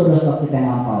semua dosa-dosa kita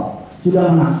yang lampau.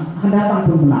 Sudah menang, akan datang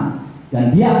pun menang.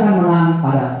 Dan dia akan menang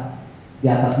di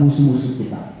atas musuh-musuh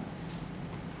kita.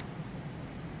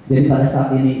 Jadi pada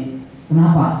saat ini,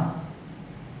 kenapa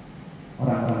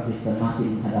orang-orang Kristen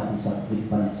masih menghadapi satu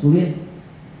kehidupan yang sulit?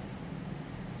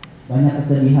 Banyak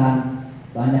kesedihan,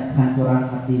 banyak kehancuran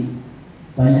hati,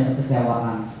 banyak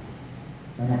kekecewaan,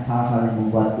 banyak hal-hal yang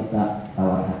membuat kita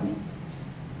tawar hati.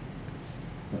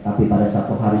 Tetapi pada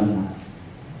satu hari ini,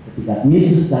 ketika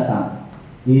Yesus datang,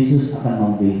 Yesus akan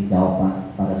memberi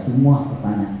jawaban pada semua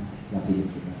pertanyaan dalam hidup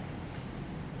kita.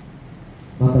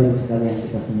 Bapak Ibu sekalian,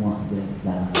 kita semua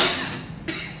berjalan.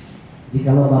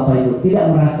 Jikalau Bapak Ibu tidak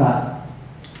merasa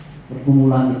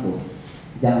pergumulan itu,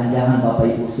 jangan-jangan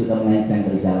Bapak Ibu sudah melenceng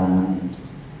dari jalanan ini.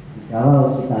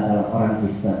 Kalau kita adalah orang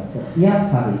Kristen,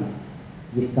 setiap hari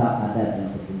kita ada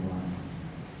dalam pergumulan.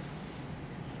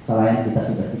 Selain kita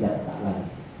sudah tidak tetap lagi.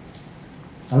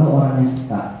 Kalau orang yang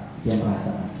kita, dia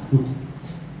merasakan, aduh,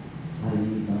 hari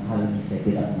ini saya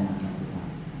tidak menyenangkan Tuhan.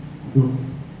 Aduh,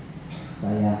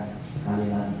 saya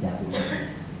sekali lagi jatuh.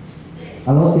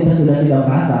 Kalau kita sudah tidak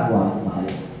merasa, wah,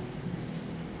 bahaya.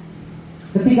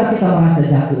 Ketika kita merasa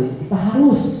jatuh, kita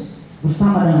harus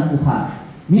bersama dengan Tuhan,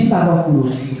 minta Roh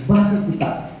Kudus bantu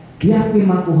kita. Biar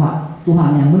firman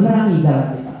Tuhan yang menerangi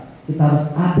jalan kita. Kita harus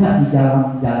ada di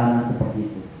dalam jalanan seperti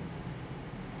itu.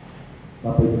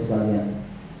 Bapak Ibu sekalian,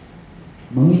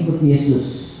 mengikuti Yesus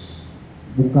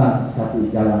bukan satu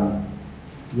jalan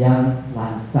yang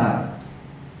lancar.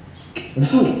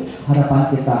 Tentu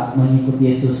harapan kita mengikuti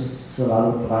Yesus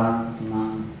selalu terang,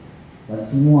 senang, dan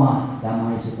semua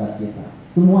damai sukacita.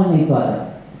 Semuanya itu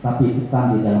ada, tapi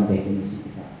bukan di dalam definisi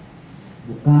kita.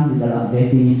 Bukan di dalam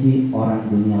definisi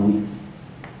orang duniawi.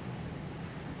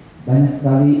 Banyak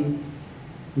sekali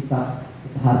kita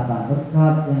harapkan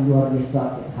berkat yang luar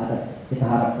biasa, kita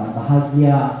harapkan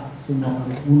bahagia, semua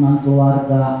kerukunan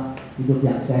keluarga, hidup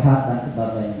yang sehat dan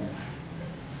sebagainya.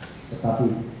 Tetapi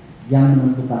yang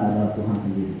menentukan adalah Tuhan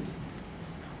sendiri.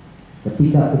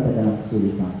 Ketika kita dalam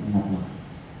kesulitan, ingatlah,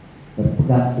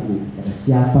 berpegang teguh pada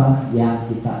siapa yang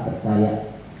kita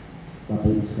percaya. Bapak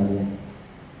Ibu sekalian,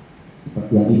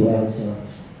 seperti yang Ibu Elsa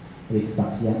beri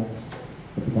kesaksian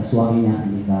ketika suaminya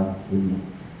meninggal dunia,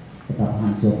 tetap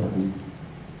hancur hati.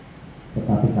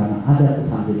 Tetapi karena ada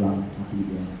Tuhan di dalam hati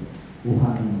Ibu Elsa,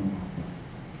 Tuhan yang menguatkan.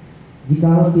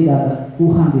 Jikalau tidak ada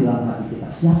Tuhan di dalam hati kita,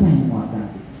 siapa yang menguatkan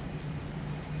kita?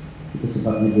 Itu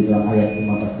sebabnya di dalam ayat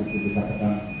 15 itu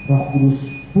dikatakan Roh Kudus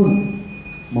pun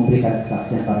memberikan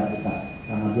kesaksian pada kita,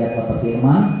 karena dia telah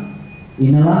berfirman,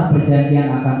 inilah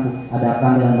perjanjian akan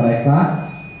adakan dengan mereka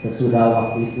sesudah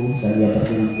waktu itu, dan dia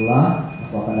berfirman pula,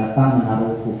 aku akan datang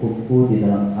menaruh hukumku di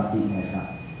dalam hati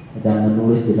mereka dan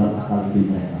menulis di dalam akal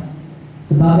budi mereka.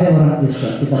 Sebagai orang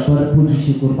Kristen, kita berpuji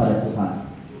syukur pada Tuhan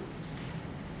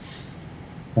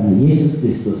karena Yesus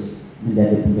Kristus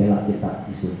menjadi pembela kita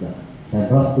di surga,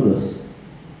 dan Roh Kudus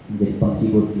menjadi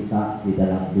penghibur kita di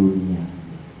dalam dunia.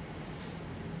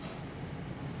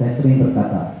 Saya sering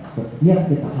berkata, setiap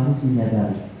kita harus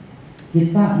menyadari,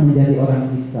 kita menjadi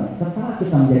orang Kristen. Setelah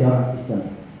kita menjadi orang Kristen,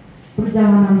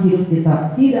 perjalanan hidup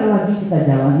kita tidak lagi kita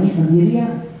jalani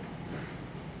sendirian.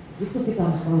 Itu kita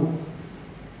harus tahu.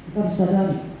 Kita harus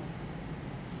sadari,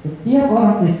 setiap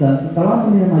orang Kristen setelah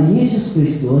menerima Yesus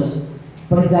Kristus,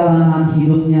 perjalanan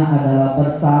hidupnya adalah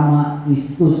bersama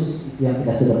Kristus. Itu yang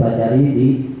kita sudah pelajari di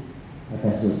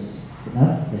Efesus.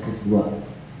 Benar? Efesus 2.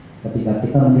 Ketika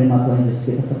kita menerima Tuhan Yesus,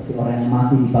 kita seperti orang yang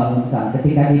mati dibangunkan.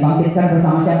 Ketika dibangkitkan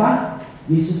bersama siapa?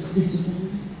 Yesus Kristus.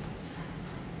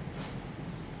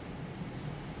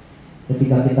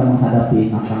 Ketika kita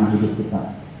menghadapi tantangan hidup kita,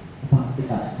 apa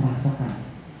kita merasakan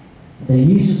ada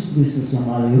Yesus Kristus yang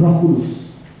melalui Roh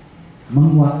Kudus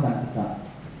menguatkan kita,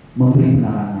 memberi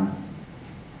penerangan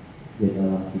di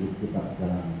dalam hidup kita,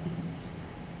 dalam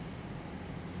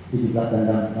 17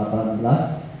 dan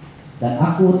 18. Dan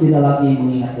aku tidak lagi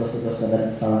mengingat dosa-dosa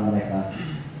dan kesalahan mereka.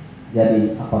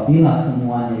 Jadi apabila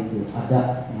semuanya itu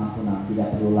ada pengampunan,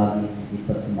 tidak perlu lagi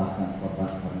dipersembahkan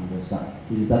korban dosa.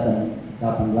 17 dan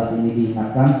 18 ini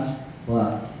diingatkan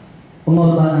bahwa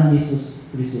pengorbanan Yesus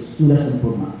Kristus sudah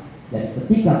sempurna. Jadi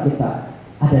ketika kita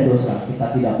ada dosa,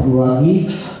 kita tidak perlu lagi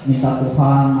minta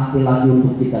Tuhan mati lagi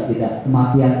untuk kita. Tidak,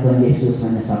 kematian Tuhan Yesus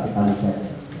hanya satu kali saja.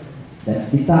 Dan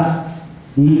kita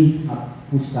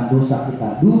dihapuskan dosa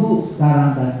kita dulu,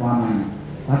 sekarang, dan selamanya.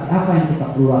 Tapi apa yang kita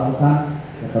perlu lakukan?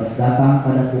 Kita harus datang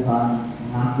pada Tuhan,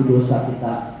 mengaku dosa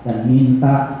kita, dan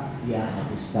minta Dia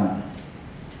hapuskan.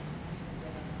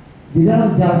 Di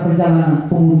dalam perjalanan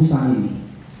pengudusan ini,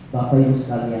 Bapak Ibu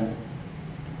sekalian,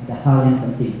 ada hal yang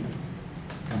penting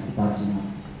yang kita harus ingat.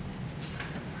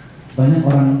 Banyak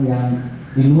orang yang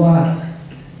di luar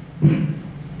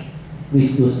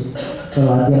Kristus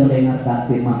setelah dia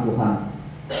mendengarkan firman Tuhan.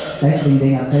 Saya sering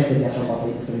dengar, saya kerja atau Bapak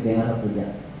Ibu sering dengar atau kerja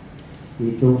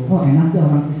itu, oh enak ya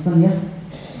orang Kristen ya,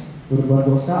 berbuat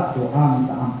dosa doa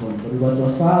minta ampun, berbuat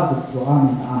dosa doa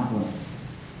minta ampun.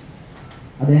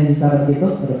 Ada yang bisa begitu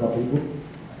pada Bapak Ibu?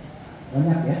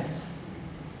 Banyak ya.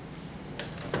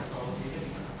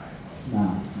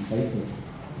 Nah, apa itu?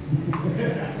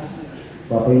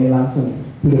 Bapak ini langsung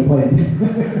to the point.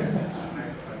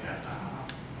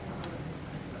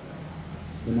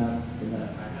 Benar.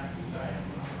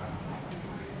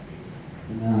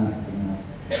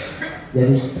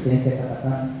 Jadi seperti yang saya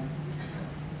katakan,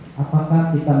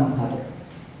 apakah kita menghadap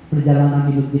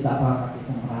perjalanan hidup kita, apakah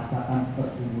kita merasakan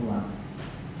pergumulan?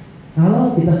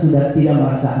 Kalau kita sudah tidak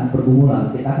merasakan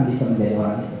pergumulan, kita akan bisa menjadi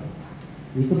orang itu.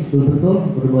 Itu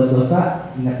betul-betul berbuat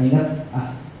dosa, ingat-ingat,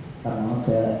 karena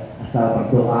saya asal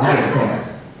berdoa,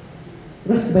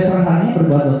 terus kebesaran harinya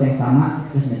berbuat dosa yang sama,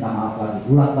 terus minta maaf lagi,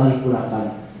 ulang-balik.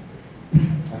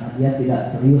 Karena dia tidak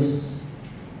serius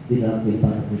di dalam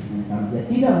kehidupan Kristen, karena dia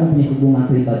tidak mempunyai hubungan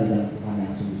pribadi dengan Tuhan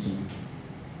yang sungguh-sungguh.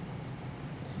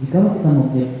 Jika kita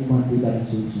mempunyai hubungan pribadi yang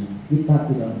sungguh-sungguh, kita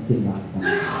tidak mungkin melakukan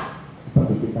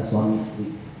seperti kita suami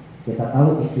istri. Kita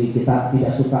tahu istri kita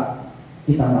tidak suka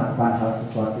kita melakukan hal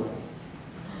sesuatu.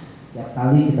 Setiap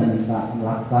kali kita minta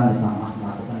melakukan,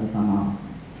 minta maaf.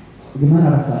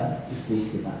 Bagaimana rasa istri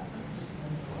kita?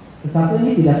 Satu,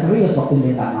 ini tidak serius waktu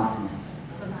minta maafnya.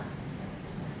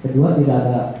 Kedua, tidak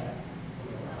ada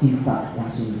cinta yang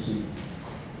sungguh-sungguh.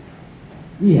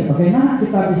 Iya, bagaimana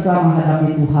kita bisa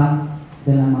menghadapi Tuhan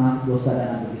dengan mengaku dosa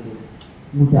dan begitu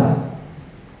mudah?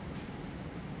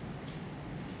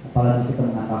 Apalagi kita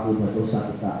mengakui bahwa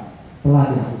dosa kita telah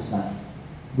dihapuskan,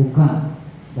 bukan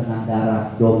dengan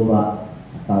darah domba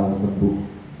atau lembu,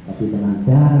 tapi dengan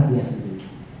darah dia sendiri.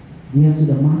 Dia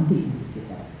sudah mati untuk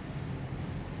kita.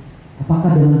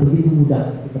 Apakah dengan begitu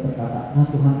mudah kita berkata,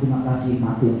 Tuhan terima kasih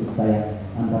mati untuk saya,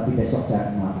 tapi besok saya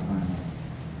akan melakukannya?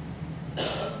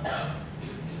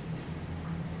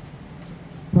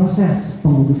 Proses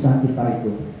pengudusan kita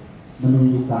itu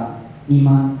menunjukkan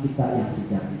iman kita yang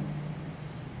sejati.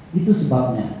 Itu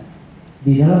sebabnya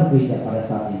di dalam gereja pada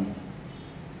saat ini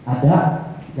ada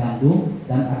gandum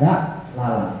dan ada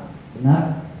lalang.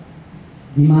 Benar?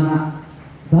 Dimana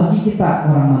bagi kita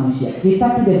orang manusia,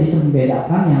 kita tidak bisa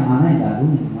membedakan yang mana yang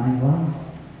gandum, yang mana yang lalang.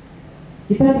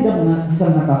 Kita tidak bisa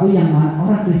mengetahui yang mana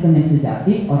orang Kristen yang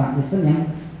sejati, orang Kristen yang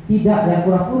tidak, yang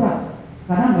pura-pura.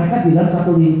 Karena mereka di dalam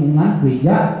satu lingkungan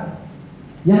gereja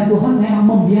yang Tuhan memang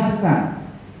membiarkan.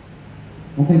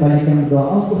 Mungkin banyak yang berdoa,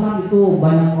 oh Tuhan itu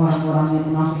banyak orang-orang yang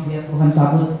munafik, ya Tuhan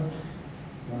cabut.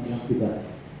 Yang tidak.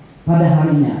 Pada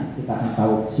harinya kita akan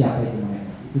tahu siapa itu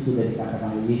mereka. Itu sudah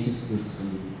dikatakan oleh Yesus Kristus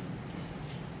sendiri.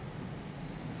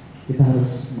 Kita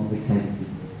harus memeriksa itu.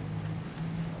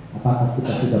 Apakah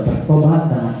kita sudah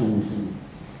bertobat dengan sungguh-sungguh?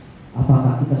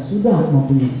 Apakah kita sudah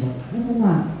mempunyai satu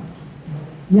hubungan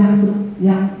yang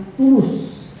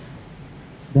tulus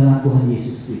dengan Tuhan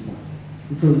Yesus Kristus?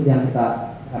 Itu yang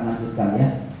kita akan lanjutkan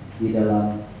ya di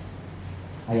dalam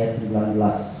ayat 19.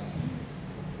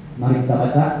 Mari kita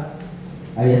baca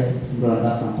ayat 19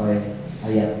 sampai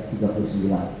ayat 39.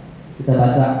 Kita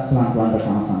baca pelan-pelan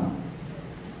bersama-sama.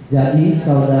 Jadi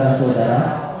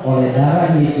saudara-saudara, oleh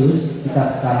darah Yesus kita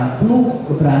sekarang penuh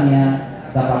keberanian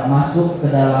dapat masuk ke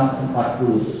dalam tempat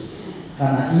kudus,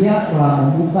 karena Ia telah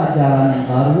membuka jalan yang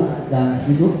baru dan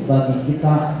hidup bagi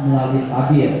kita melalui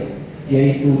tabir,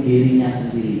 yaitu dirinya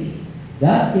sendiri.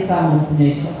 Dan kita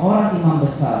mempunyai seorang imam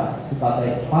besar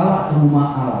sebagai kepala rumah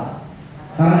Allah.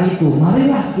 Karena itu,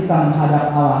 marilah kita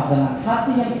menghadap Allah dengan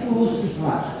hati yang tulus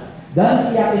ikhlas dan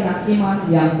keyakinan iman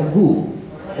yang teguh.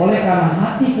 Oleh karena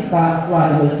hati kita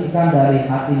telah dibersihkan dari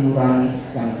hati nurani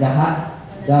yang jahat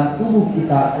dan tubuh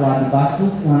kita telah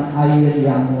dibasuh dengan air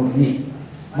yang murni.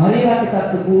 Marilah kita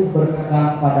teguh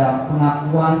berpegang pada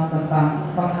pengakuan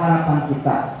tentang pengharapan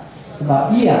kita,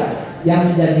 sebab Ia yang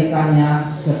menjadikannya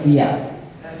setia.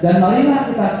 Dan marilah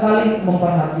kita saling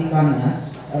memperhatikannya,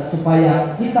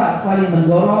 supaya kita saling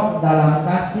mendorong dalam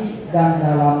kasih dan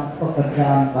dalam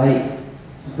pekerjaan baik.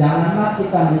 Janganlah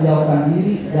kita menjauhkan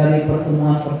diri dari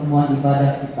pertemuan-pertemuan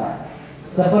ibadah kita,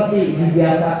 seperti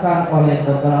dibiasakan oleh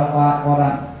beberapa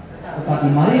orang. Tetapi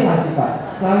marilah kita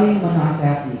saling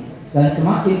menasihati dan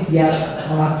semakin giat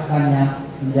melakukannya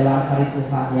menjelang hari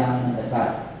Tuhan yang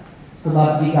mendekat.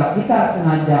 Sebab jika kita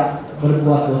sengaja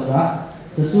berbuat dosa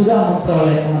sesudah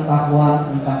memperoleh pengetahuan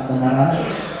tentang kebenaran,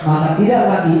 maka tidak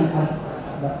lagi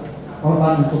ada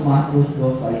korban untuk menghapus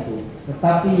dosa itu.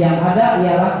 Tetapi yang ada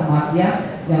ialah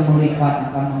kematian yang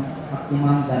melipat akan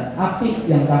penghakiman dan api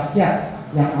yang dahsyat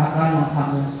yang akan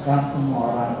menghanguskan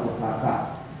semua orang durhaka.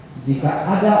 Jika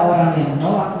ada orang yang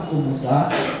menolak hukum Musa,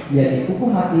 ia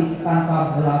dihukum mati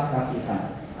tanpa belas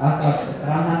kasihan atas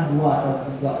keterangan 2 atau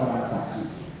 3 orang saksi.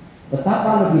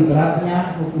 Betapa lebih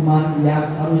beratnya hukuman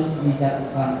yang harus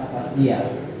dijatuhkan atas dia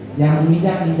yang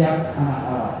menginjak-injak anak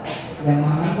Allah, yang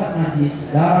mengangkat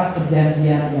najis darah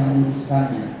perjanjian yang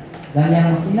menguduskannya, dan yang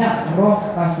menghina roh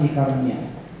kasih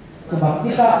karunia. Sebab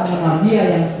kita mengenal dia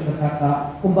yang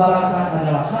berkata, pembalasan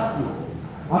adalah hakku,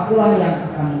 akulah yang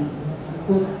akan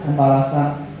ikut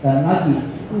pembalasan, dan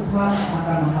lagi Tuhan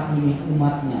akan menghakimi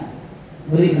umatnya.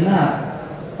 Beri benar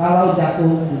kalau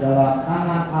jatuh di dalam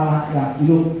tangan Allah yang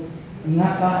hidup.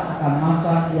 Ingatlah akan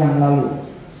masa yang lalu,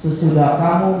 sesudah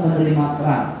kamu menerima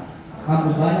terang.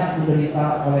 Kamu banyak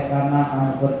menderita oleh karena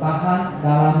kamu bertahan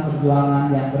dalam perjuangan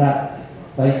yang berat,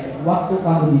 baik waktu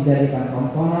kamu dijadikan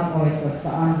tontonan oleh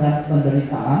cercaan dan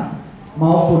penderitaan,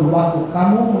 maupun waktu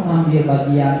kamu mengambil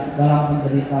bagian dalam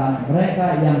penderitaan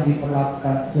mereka yang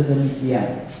diperlakukan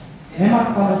sedemikian.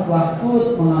 Memang kamu telah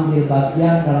turut mengambil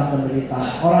bagian dalam penderitaan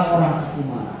orang-orang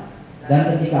hukuman, dan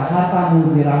ketika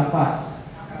hartamu dirampas,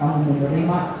 kamu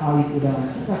menerima hal itu dengan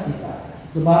sukacita,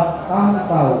 sebab kamu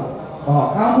tahu bahwa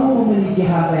kamu memiliki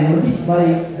harta yang lebih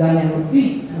baik dan yang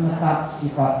lebih menetap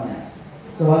sifatnya.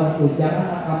 Sebab itu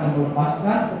jangan kamu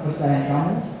melepaskan kepercayaan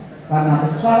kamu, karena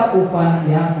besar upah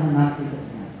yang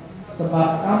menantinya.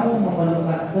 Sebab kamu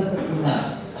memerlukan ketekunan,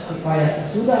 supaya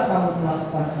sesudah kamu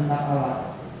melakukan kehendak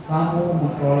Allah, kamu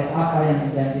memperoleh apa yang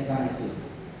dijanjikan itu.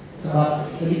 Sebab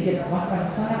sedikit, bahkan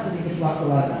sangat sedikit waktu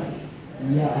lagi,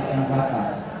 Ia akan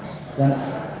datang dan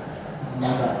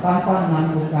tanpa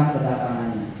menanggungkan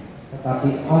kedatangannya.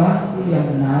 Tetapi orang itu yang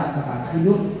benar akan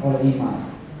hidup oleh iman.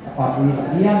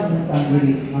 Apabila ia mengundurkan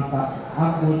diri, maka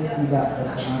aku tidak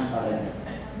berkenan padanya.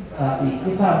 Tapi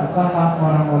kita bukanlah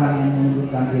orang-orang yang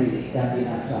mengundurkan diri dan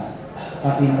binasa,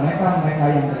 tapi mereka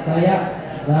yang percaya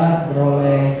dan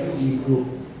beroleh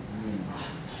hidup.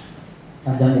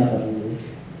 Panjang ya Bapak Ibu.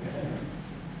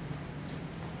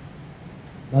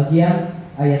 Bagian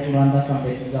ayat 19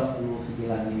 sampai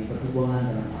 39 ini berhubungan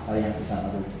dengan apa yang kita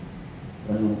baru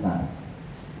renungkan.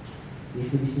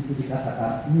 Itu di situ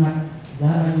dikatakan, ingat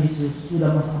darah Yesus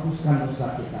sudah menghapuskan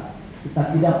dosa kita. Kita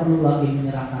tidak perlu lagi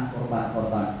menyerahkan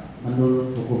korban-korban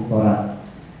menurut hukum Taurat.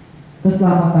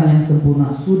 Keselamatan yang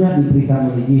sempurna sudah diberikan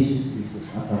oleh Yesus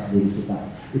Kristus atas diri kita.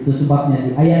 Itu sebabnya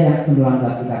di ayat yang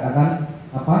 19 dikatakan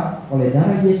apa? Oleh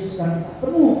darah Yesus kan kita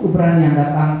penuh keberanian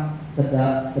datang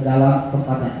ke dalam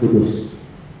tempat yang kudus.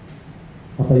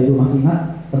 Bapak Ibu masih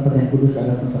ingat tempat yang kudus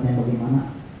ada tempat yang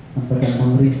bagaimana? Tempat yang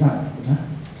mengerikan,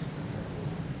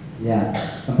 ya,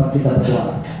 tempat kita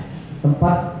berdoa.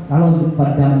 Tempat, kalau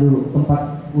tempat zaman dulu,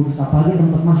 tempat kudus, apalagi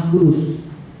tempat maha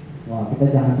kudus. Wah, kita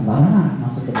jangan sembarangan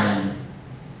masuk ke dalamnya.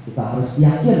 Kita harus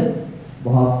yakin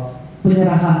bahwa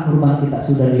penyerahan kurban kita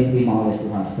sudah diterima oleh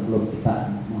Tuhan sebelum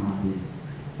kita mengambil.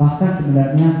 Bahkan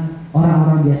sebenarnya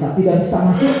orang-orang biasa tidak bisa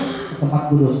masuk ke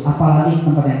tempat kudus, apalagi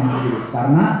tempat yang maha kudus,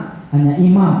 karena hanya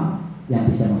imam yang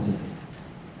bisa masuk.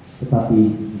 Tetapi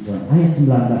di ayat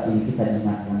 19 ini kita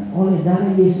diingatkan oleh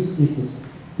darah Yesus Kristus,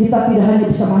 kita tidak hanya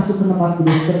bisa masuk ke tempat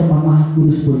kudus, ke tempat maha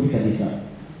kudus pun kita bisa.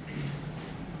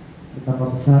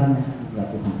 Betapa besarnya anugerah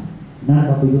Tuhan. Benar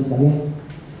Bapak Ibu sekalian,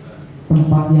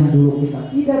 tempat yang dulu kita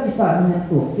tidak bisa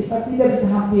menyentuh, kita tidak bisa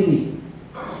hampiri,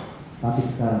 tapi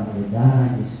sekarang oleh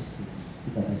darah Yesus Kristus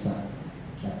kita bisa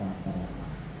datang kepada Allah.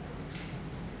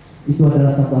 Itu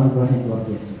adalah satu anugerah yang luar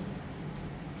biasa.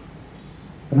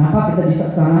 Kenapa kita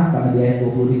bisa ke sana? Karena di ayat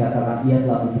 20 dikatakan Ia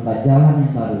telah membuka jalan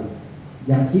yang baru,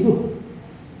 yang hidup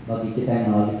bagi kita yang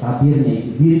melalui tabirnya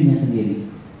itu dirinya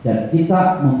sendiri. Dan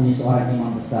kita mempunyai seorang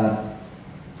imam besar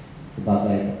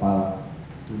sebagai kepala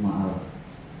rumah Allah.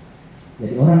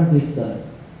 Jadi orang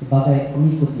Kristen sebagai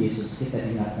pengikut Yesus kita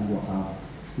diingatkan dua hal,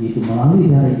 yaitu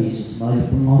melalui darah Yesus, melalui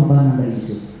pengorbanan dari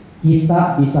Yesus,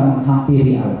 kita bisa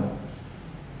menghampiri Allah.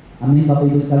 Amin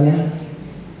Bapak Ibu sekalian.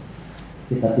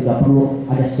 Kita tidak perlu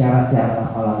ada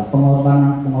syarat-syarat apa lagi.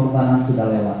 Pengorbanan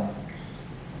sudah lewat.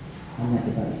 Hanya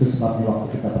kita, itu sebabnya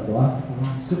waktu kita berdoa kita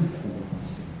langsung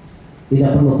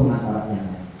tidak perlu pengantar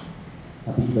yang lain.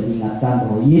 Tapi juga diingatkan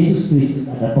bahwa Yesus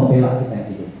Kristus adalah pembela kita yang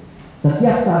hidup.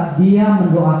 Setiap saat Dia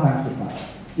mendoakan kita,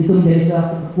 itu menjadi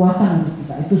satu kekuatan untuk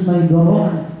kita. Itu sebagai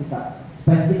dorongan kita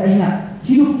supaya kita ingat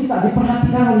hidup kita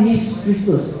diperhatikan oleh Yesus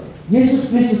Kristus.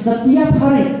 Yesus Kristus setiap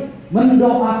hari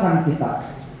mendoakan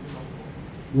kita.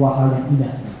 Dua hal yang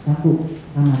indah. Satu,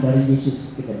 karena dari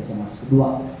Yesus kita bisa masuk.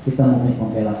 Kedua, kita mempunyai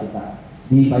pembela kita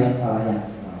di bait Allah yang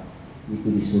itu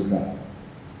di surga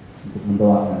untuk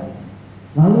mendoakan.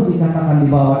 Lalu dikatakan di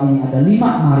bawah ini ada 5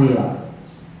 marilah.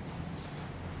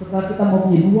 Setelah kita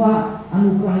mempunyai 2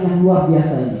 anugerah yang luar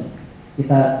biasa ini.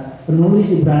 Kita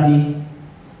penulis Ibrani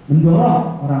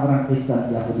mendorong orang-orang Kristen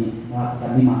Yahudi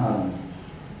melakukan 5 hal ini.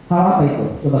 Hal apa itu?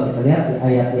 Coba kita lihat di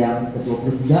ayat yang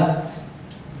ke-23.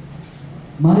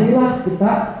 Marilah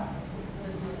kita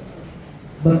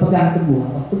berpegang teguh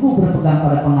atau teguh berpegang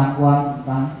pada pengakuan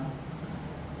tentang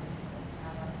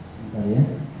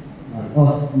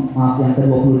maaf yang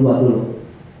ke-22 dulu.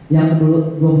 Yang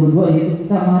ke-22 yaitu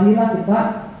marilah kita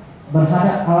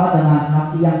berhadap Allah dengan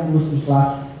hati yang tulus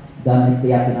ikhlas dan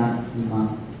keyakinan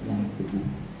iman yang teguh.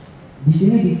 Di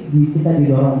sini kita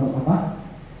didorong untuk apa?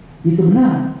 Itu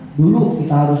benar. Dulu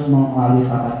kita harus melalui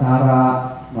tata cara,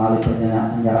 melalui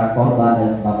penyerahan korban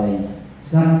dan sebagainya.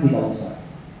 Sekarang tidak usah.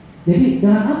 Jadi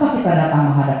dengan apa kita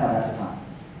datang menghadap pada Tuhan?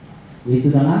 Yaitu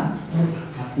dengan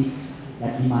hati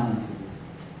dan iman yang teguh.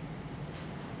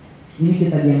 Ini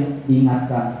kita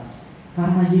diingatkan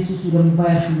karena Yesus sudah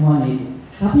membayar semuanya itu.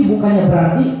 Tapi bukannya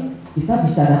berarti kita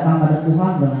bisa datang pada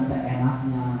Tuhan dengan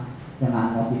seenaknya, dengan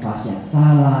motivasi yang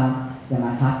salah,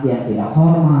 dengan hati yang tidak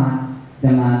hormat,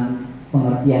 dengan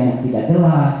pengertian yang tidak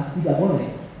jelas. Tidak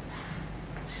boleh.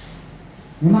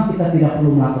 Memang kita tidak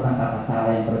perlu melakukan tata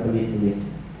cara yang berbelit-belit,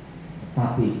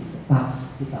 tapi tetap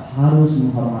kita harus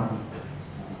menghormati.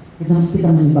 Kita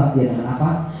menyembah Dia dengan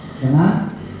apa?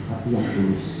 Dengan hati yang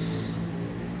tulus.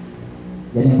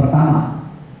 Dan yang pertama,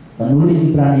 penulis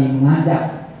Ibrani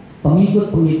mengajak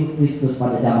pengikut-pengikut Kristus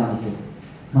pada zaman itu,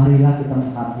 marilah kita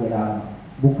menghampiri Allah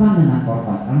bukan dengan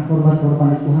korban, karena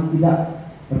korban-korban itu Tuhan tidak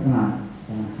berkenan,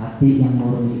 dengan hati yang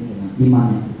murni, dengan iman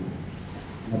yang teguh.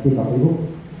 Ngerti Bapak Ibu?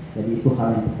 Jadi itu hal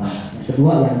yang pertama. Yang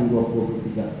kedua yang di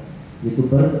 23 itu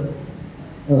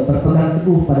berpegang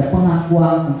teguh pada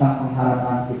pengakuan tentang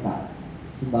pengharapan kita,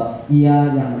 sebab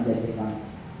Ia yang menjadikan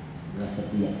dia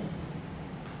setia.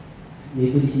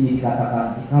 Yaitu di sini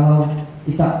dikatakan jikalau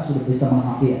kita sudah bisa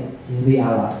menghampiri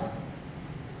Allah,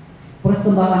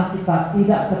 persembahan kita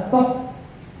tidak stop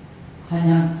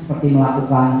hanya seperti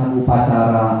melakukan satu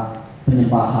upacara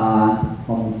penyembahan,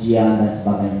 pemujian dan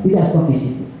sebagainya. Tidak stop di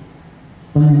situ.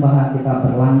 Penyembahan kita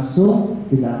berlangsung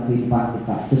di dalam kehidupan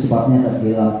kita. Itu sebabnya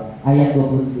di dalam ayat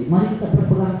 23, mari kita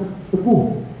berpegang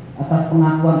teguh atas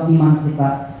pengakuan iman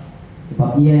kita,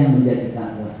 sebab Ia yang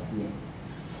menjadikan kita setia.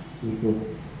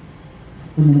 Itu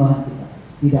penyembahan kita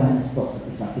tidak hanya stop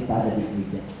ketika kita ada di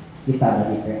gereja, kita ada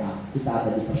di PA, kita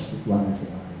ada di persekutuan dan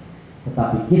sebagainya,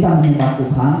 tetapi kita menyembah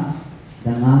Tuhan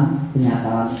dengan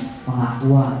kenyataan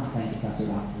pengakuan apa yang kita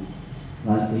sudah lakukan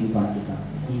melalui kehidupan kita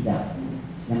indah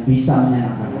yang bisa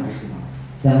menyenangkan hati Tuhan.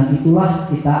 Dengan itulah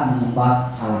kita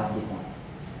menyembah Allah kita.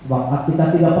 Sebab kita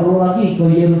tidak perlu lagi ke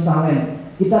Yerusalem,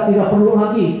 kita tidak perlu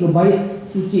lagi ke bait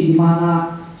suci di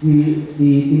mana di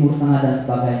Timur Tengah dan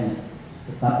sebagainya.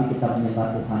 Tetapi kita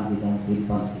menyembah Tuhan di dalam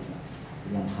kehidupan kita, di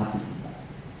dalam hati kita.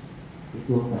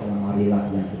 Itu adalah marilah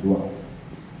yang kedua.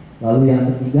 Lalu yang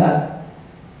ketiga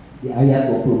di ayat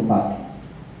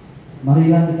 24,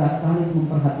 marilah kita saling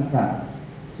memperhatikan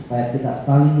supaya kita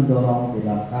saling mendorong di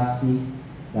dalam kasih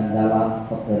dan dalam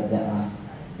pekerjaan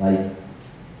baik.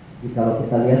 Jadi kalau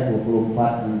kita lihat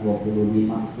 24 dan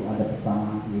 25 itu ada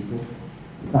persamaan, itu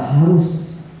kita harus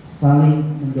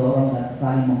saling mendorong dan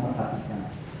saling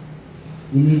memperhatikan.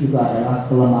 Ini juga adalah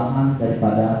kelemahan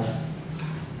daripada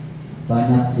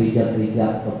banyak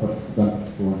gereja-gereja atau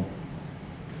persekutuan.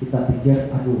 Kita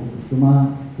pikir, itu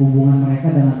mah hubungan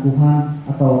mereka dengan Tuhan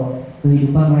atau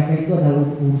kehidupan mereka itu adalah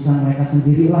urusan mereka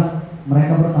sendirilah.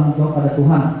 Mereka bertanggung jawab pada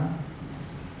Tuhan.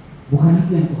 Bukan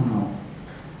itu yang Tuhan mau.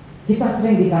 Kita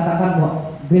sering dikatakan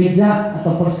bahwa gereja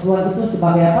atau persekutuan itu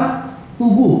sebagai apa?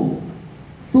 Tubuh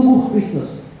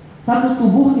Kristus. Satu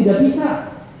tubuh tidak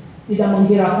bisa tidak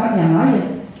menghiraukan yang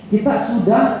lain. Kita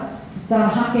sudah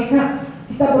secara hakikat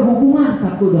kita berhubungan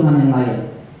satu dengan yang lain.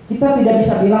 Kita tidak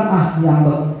bisa bilang yang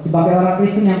sebagai orang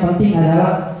Kristen yang penting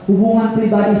adalah hubungan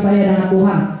pribadi saya dengan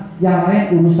Tuhan, yang lain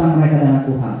urusan mereka dengan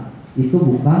Tuhan. Itu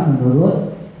bukan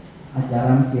menurut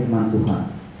ajaran firman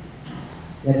Tuhan.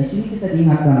 Ya di sini kita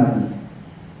diingatkan lagi.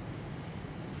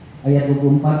 Ayat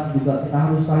 24 juga kita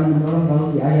harus saling mendorong.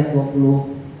 Kalau di ayat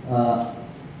 25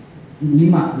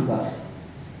 juga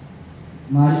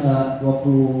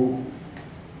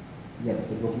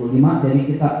 25, jadi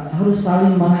kita harus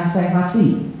saling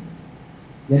menasehati.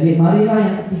 Jadi marilah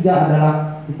yang ketiga adalah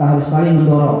kita harus saling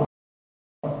mendorong.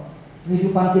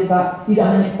 Kehidupan kita tidak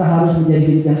hanya kita harus menjadi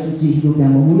hidup yang suci, hidup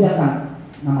yang memuliakan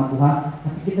nama Tuhan,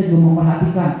 tapi kita juga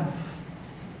memperhatikan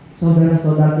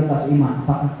saudara-saudara kita seiman,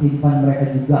 apakah kehidupan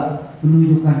mereka juga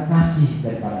menunjukkan kasih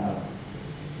daripada Allah.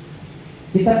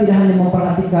 Kita tidak hanya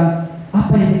memperhatikan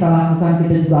apa yang kita lakukan,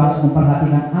 kita juga harus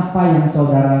memperhatikan apa yang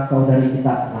saudara-saudari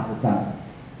kita lakukan.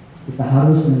 Kita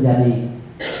harus menjadi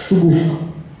tubuh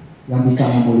yang bisa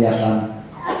memuliakan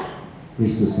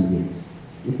Kristus sendiri.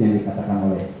 Itu yang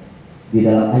dikatakan oleh di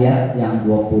dalam ayat yang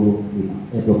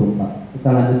 24. Kita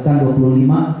lanjutkan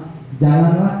 25.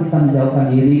 Janganlah kita menjauhkan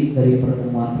diri dari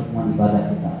pertemuan-pertemuan ibadah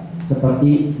kita,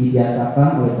 seperti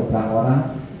dibiasakan oleh beberapa orang.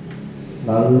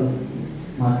 Lalu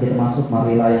kita masuk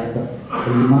marilah yang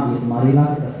kelima, yaitu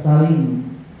marilah kita saling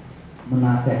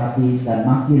menasehati dan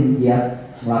makin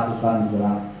giat melakukan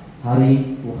menjelang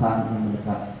hari Tuhan yang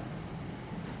mendekat.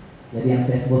 Jadi yang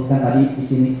saya sebutkan tadi di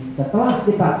sini, setelah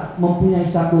kita mempunyai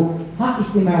satu hak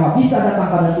istimewa bisa datang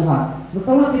pada Tuhan,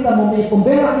 setelah kita mempunyai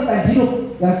pembela kita yang hidup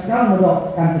yang sekarang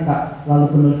mendoakan kita, lalu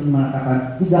penulis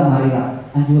mengatakan 3 marilah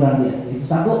anjuran dia. Itu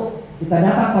satu, kita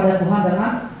datang pada Tuhan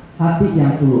dengan hati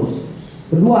yang tulus.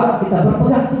 Kedua, kita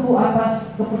berpegang teguh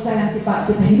atas kepercayaan kita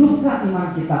hidupkan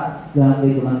iman kita dalam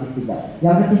kehidupan kita.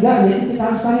 Yang ketiga, yaitu kita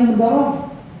harus saling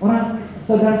mendorong orang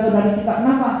saudara-saudari kita.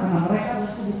 Kenapa? Karena mereka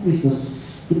adalah tubuh Kristus.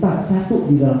 Kita satu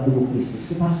di dalam tubuh Kristus.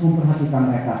 Kita harus memperhatikan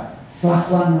mereka,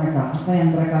 kelakuan mereka, apa yang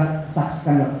mereka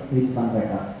saksikan dalam kehidupan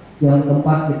mereka. Yang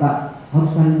keempat, kita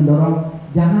harus saling mendorong,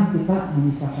 jangan kita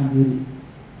memisahkan diri.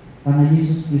 Karena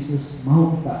Yesus Kristus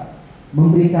mau kita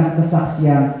memberikan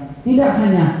kesaksian tidak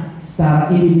hanya secara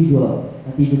individual,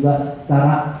 tapi juga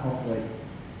secara corporate,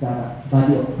 secara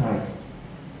body of Christ.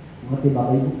 Mengerti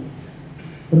Bapak Ibu?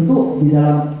 Tentu di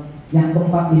dalam yang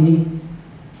keempat ini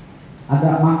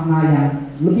ada makna yang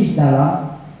lebih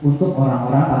dalam untuk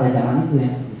orang-orang pada zaman itu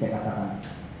yang seperti saya katakan.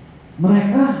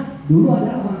 Mereka dulu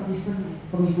adalah orang Kristen,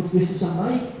 pengikut Kristus yang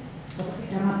baik, tetapi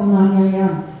karena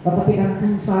penganiayaan, tetapi karena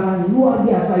kesengsaraan yang luar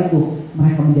biasa itu,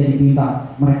 mereka menjadi bimbang,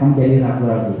 mereka menjadi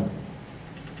ragu-ragu.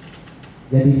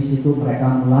 Jadi di situ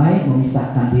mereka mulai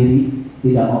memisahkan diri,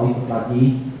 tidak mau ikut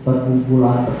lagi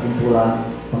perkumpulan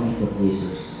pengikut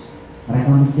Yesus.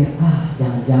 Mereka mikir,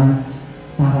 jangan-jangan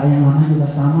cara yang lama juga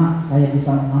sama, saya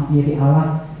bisa menghampiri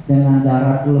Allah dengan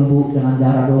darah lembu, dengan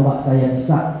darah domba saya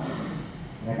bisa.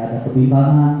 Mereka ada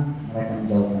kebimbangan, mereka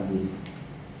menjauhkan diri.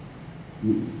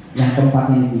 Yang keempat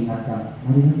ini diingatkan,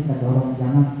 mari kita dorong,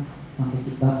 jangan sampai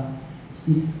kita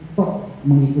stop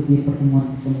mengikuti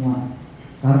pertemuan-pertemuan.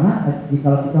 Karena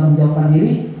jika kita menjauhkan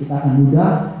diri, kita akan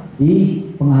mudah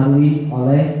dipengaruhi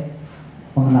oleh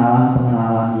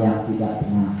pengenalan-pengenalan yang tidak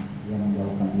benar, yang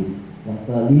menjauhkan diri. Yang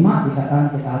kelima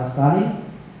dikatakan kita harus saling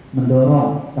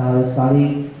mendorong, kita harus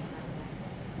saling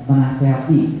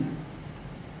menasehati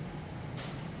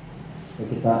supaya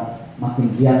kita makin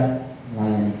giat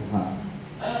melayani Tuhan.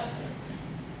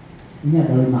 Ini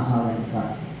adalah 5 hal yang kita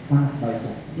sangat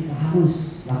baik, kita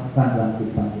harus lakukan dalam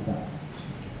kehidupan kita.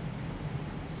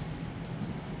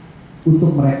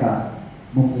 Untuk mereka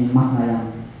mungkin makna yang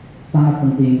sangat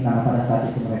penting karena pada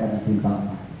saat itu mereka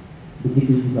dibimbangkan.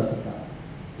 Begitu juga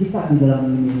kita di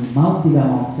dalam ini mau tidak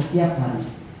mau setiap hari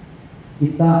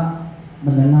kita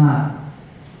mendengar,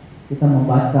 kita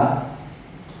membaca,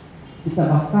 kita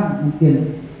bahkan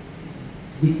mungkin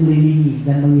dikelilingi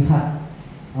dan melihat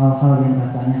hal-hal yang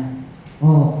rasanya,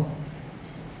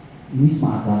 ini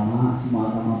cuma agama, semua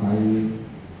agama baik.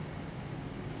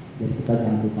 Jadi kita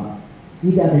jangan lupa,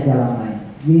 tidak ada jalan lain.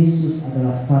 Yesus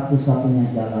adalah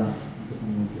satu-satunya jalan untuk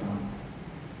menuju Allah.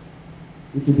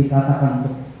 Itu dikatakan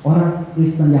untuk orang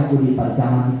Kristen Yahudi pada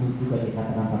zaman itu, juga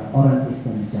dikatakan pada orang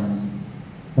Kristen zaman ini.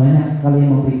 Banyak sekali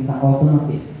yang memberi kita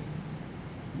alternatif,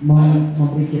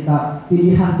 memberi kita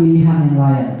pilihan-pilihan yang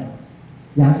lain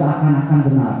yang seakan-akan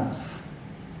benar.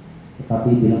 Tetapi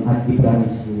dalam Ibrani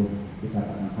 10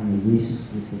 dikatakan hanya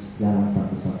Yesus Kristus jalan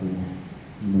satu-satunya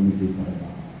menuju kepada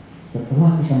Bapa.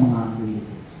 Setelah kita mengakui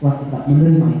itu, setelah kita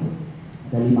menerima itu,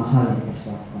 ada 5 hal yang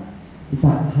kita lakukan. Kita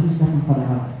harus datang pada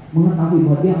Allah, mengetahui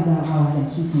bahwa Dia adalah Allah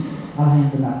yang suci, Allah yang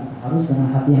benar. Kita harus dengan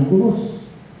hati yang tulus,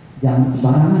 jangan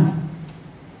sembarangan.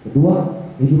 Kedua,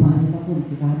 kehidupan kita pun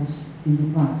kita harus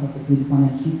tunjukkan satu kehidupan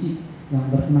yang suci, yang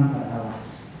berkenan pada Allah.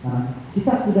 Karena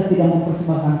kita sudah tidak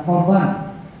mempersembahkan korban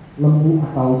lembu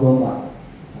atau domba,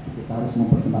 tapi kita harus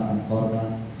mempersembahkan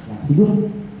korban yang hidup.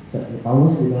 Seperti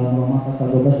Paulus di dalam Roma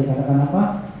pasal 12 dikatakan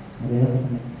apa? Marilah kita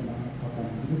mempersembahkan korban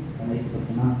yang hidup, karena itu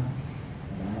berkenan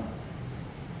pada Allah.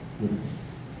 Jadi,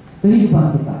 kehidupan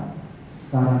kita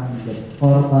sekarang menjadi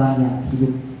korban yang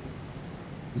hidup.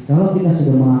 Jikalau kita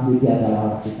sudah mengakui Dia adalah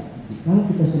Allah kita, jikalau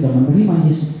kita sudah menerima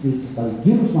Yesus Kristus sebagai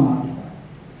juru selamat kita,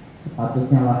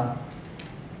 sepatutnya lah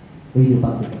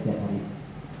kehidupan kita setiap hari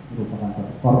merupakan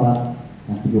satu korban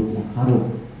yang hidup yang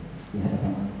harum di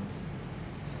hadapan Allah.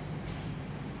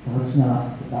 Seharusnya lah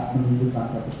kita menunjukkan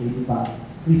satu kehidupan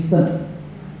Kristen,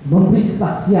 memberi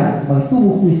kesaksian sebagai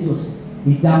tubuh Kristus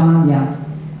di zaman yang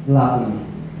gelap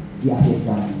ini, di akhir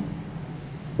zaman.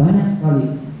 Banyak sekali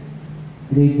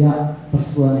gereja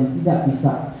persekutuan yang tidak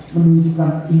bisa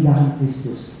menunjukkan keindahan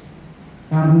Kristus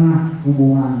karena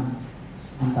hubungan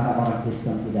antara orang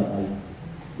Kristen tidak baik.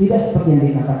 Tidak seperti yang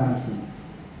dikatakan di sini.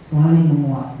 Saling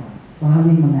menguatkan,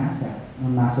 saling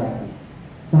menasihati,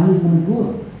 saling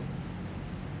menegur.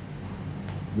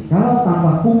 Jikalau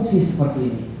tanpa fungsi seperti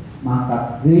ini,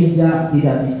 maka gereja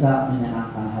tidak bisa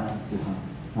menyenangkan hati Tuhan.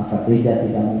 Maka gereja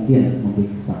tidak mungkin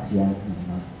memberi kesaksian yang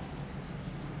benar.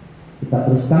 Kita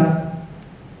teruskan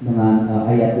dengan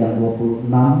ayat yang 26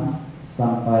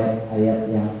 sampai ayat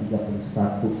yang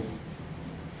 31.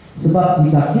 Sebab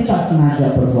jika kita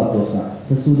sengaja berbuat dosa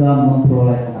sesudah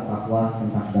memperoleh pengetahuan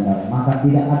tentang kebenaran, maka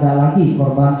tidak ada lagi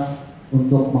korban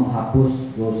untuk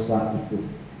menghapus dosa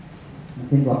itu.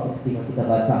 Mungkin waktu ketika kita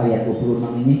baca ayat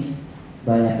 26 ini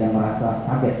banyak yang merasa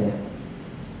kaget ya.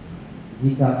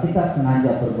 Jika kita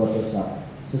sengaja berbuat dosa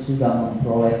sesudah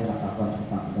memperoleh pengetahuan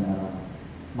tentang kebenaran,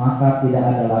 maka tidak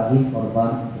ada lagi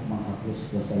korban untuk menghapus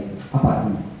dosa itu. Apa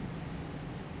artinya?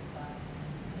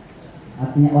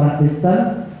 Artinya orang Kristen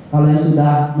kalau yang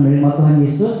sudah menerima Tuhan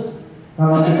Yesus,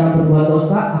 kalau kita berbuat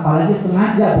dosa, apalagi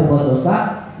sengaja berbuat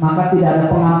dosa, maka tidak ada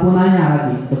pengampunannya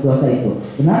lagi untuk dosa itu.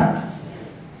 Benar?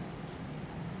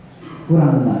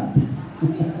 Kurang benar.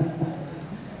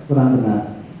 Kurang benar.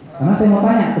 Karena saya mau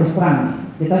tanya terus terang nih,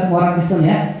 kita semua orang Kristen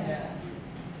ya,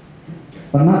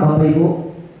 pernah Bapak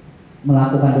Ibu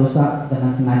melakukan dosa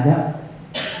dengan sengaja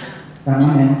karena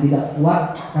memang tidak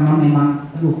kuat, karena memang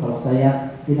kalau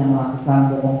saya tidak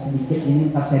melakukan bohong sedikit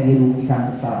ini ntar saya dirugikan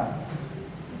besar.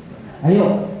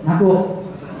 Ayo, ngaku.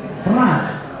 Pernah?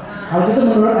 Kalau itu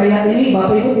menurut ayat ini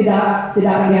Bapak Ibu tidak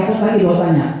akan dihapus lagi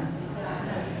dosanya.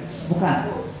 Bukan?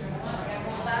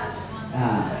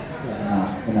 Nah,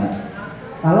 benar.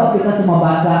 Kalau kita cuma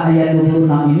baca ayat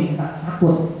 26 ini kita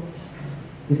takut.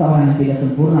 Kita orang yang tidak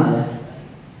sempurna ya.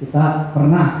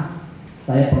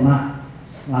 Saya pernah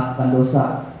melakukan dosa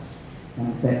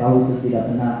yang saya tahu itu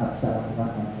tidak benar, tapi saya lakukan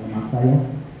karena kelemahan saya,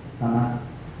 karena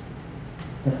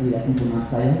ketidaksempurnaan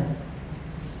saya.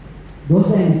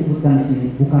 Dosa yang disebutkan di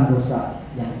sini bukan dosa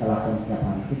yang kita lakukan setiap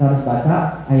hari. Kita harus baca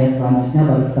ayat selanjutnya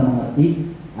baru kita mengerti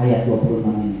ayat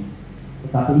 26 ini.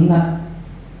 Tetapi ingat,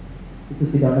 itu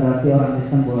tidak berarti orang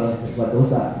Kristen boleh berbuat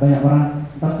dosa. Banyak orang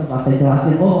ntar setelah saya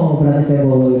jelasin, oh berarti saya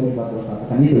boleh berbuat dosa.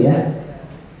 Bukan itu ya.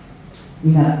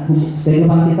 Ingat,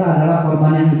 kehidupan kita adalah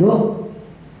korban yang hidup.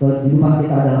 Kehidupan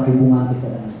kita adalah hubungan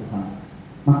kita dengan Tuhan.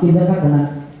 Makin dekat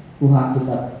dengan Tuhan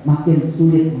kita, makin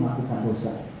sulit melakukan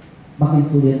dosa, makin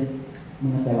sulit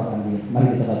mengecewakan Dia.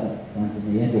 Mari kita baca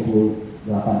selanjutnya ya,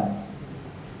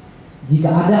 28. Jika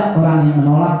ada orang yang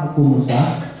menolak hukum Musa,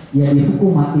 ia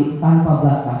dihukum mati tanpa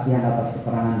belas kasihan atas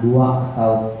keterangan 2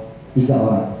 atau 3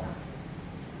 orang.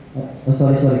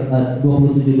 27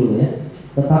 dulu ya.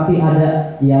 Tetapi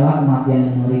ada ialah kematian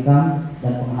yang mengerikan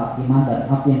dan penghakiman dan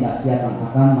api yang dahsyat yang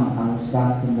akan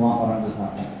menghanguskan semua orang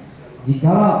durhaka.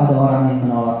 Jikalau ada orang yang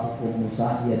menolak hukum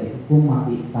Musa, ia dihukum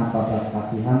mati tanpa belas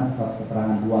kasihan atas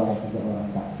keterangan 2 atau 3 orang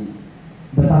saksi.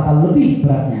 Betapa lebih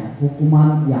beratnya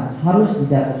hukuman yang harus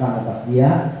dijatuhkan atas dia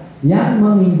yang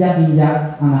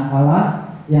menginjak-injak anak Allah,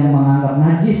 yang menganggap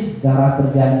najis darah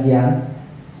perjanjian,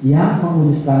 yang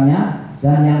menguduskannya,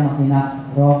 dan yang menghina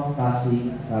roh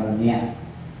kasih karunia.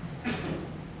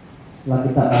 Setelah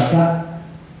kita baca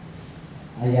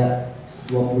ayat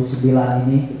 29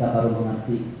 ini, kita baru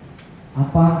mengerti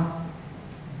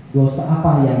dosa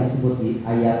apa yang disebut di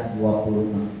ayat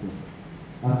 26 itu.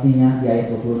 Artinya di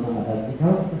ayat 26 adalah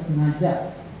kalau kita sengaja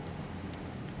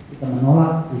kita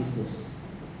menolak Kristus,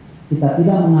 kita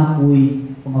tidak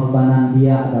mengakui pengorbanan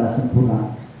Dia adalah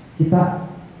sempurna, kita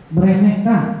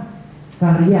meremehkan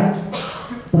karya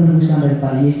penebusan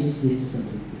daripada Yesus Kristus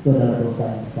sendiri, itu adalah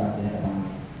dosa yang besar di hadapan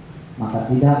Allah. Maka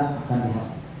tidak akan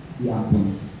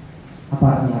diampuni. Apa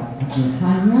artinya? Artinya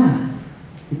hanya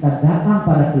kita datang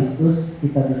pada Kristus,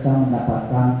 kita bisa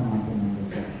mendapatkan pengampunan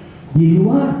dosa. Di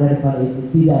luar daripada itu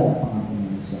tidak ada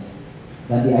pengampunan dosa.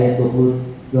 Dan di ayat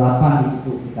 28 di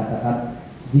situ dikatakan,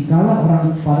 jikalau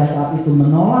orang pada saat itu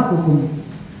menolak hukum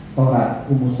Taurat,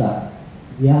 hukum Musa,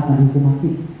 dia akan dihukum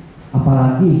mati.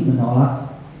 Apalagi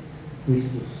menolak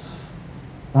Kristus,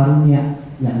 karunia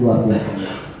yang luar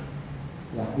biasa.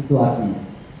 Ya, itu artinya.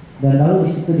 Dan lalu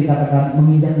di situ dikatakan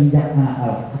menginjak-injak anak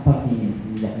Allah. Apa artinya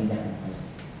menginjak-injak anak Allah?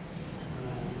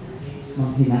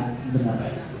 Menghina, benar.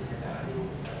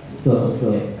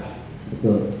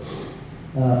 Betul.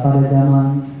 Pada zaman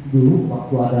dulu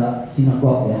waktu ada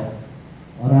sinagog ya,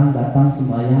 orang datang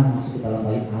sembahyang masuk ke dalam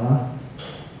bait Allah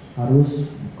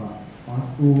harus buka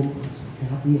sepatu, harus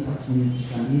hati-hati, harus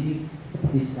menyucikan diri.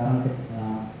 Seperti sekarang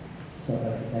ketika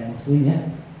saudara kita yang Muslim ya,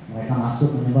 mereka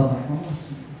masuk menyembah, mereka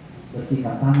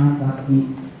bersihkan tangan, kaki,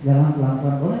 jalan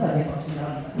pelan-pelan. Boleh nggak dia pakai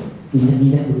sendal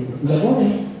injak-injak begitu? Tidak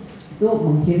boleh. Itu itu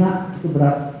menghina, itu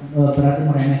berarti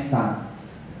meremehkan.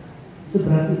 Itu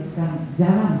berarti sekarang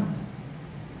jalan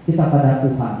kita pada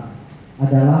Tuhan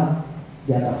adalah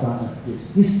di atas nama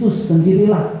Kristus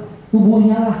sendirilah,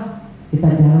 tubuhnya lah kita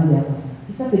jalan di atas.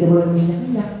 Kita tidak boleh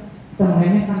menginjak-injak. Kita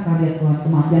meremehkan karya Tuhan,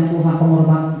 kematian Tuhan,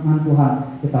 pengorbanan Tuhan,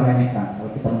 kita remehkan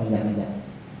kalau kita menginjak-injak.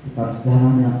 Kita harus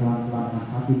jalan dengan pelan-pelan, dengan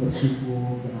hati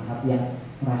bersyukur, dengan hati yang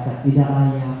merasa tidak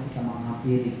layak, kita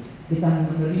menghampiri, kita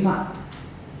menerima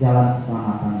jalan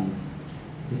keselamatan ini.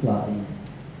 Itu artinya.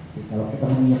 Jadi, kalau kita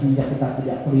menginjak-injak, kita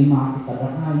tidak terima, kita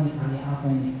bilang, ini karya apa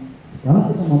ini? Kalau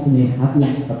kita mau punya hati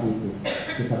yang seperti itu,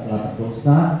 kita telah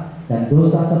berdosa, dan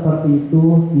dosa seperti itu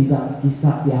tidak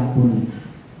bisa diampuni.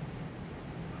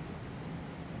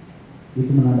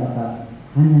 Itu menandakan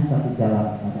hanya satu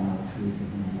jalan pada Allah, yaitu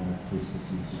mengenal Kristus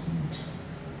Yesus.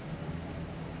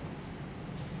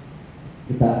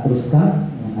 Kita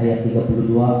teruskan dengan ayat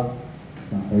 32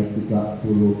 sampai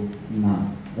 36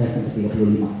 sampai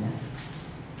 35 ya.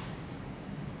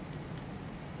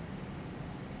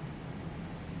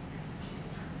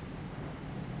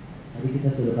 Tadi kita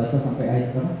sudah baca sampai ayat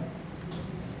berapa?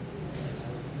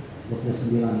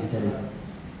 29 ya, sorry.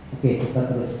 Oke, kita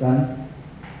teruskan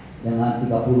dengan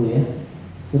 30 ya.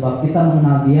 Sebab kita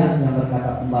mengenal Dia yang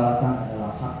berkata pembalasan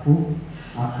adalah hakku,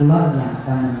 akulah yang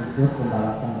akan menuntut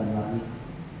pembalasan dan lagi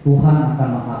Tuhan akan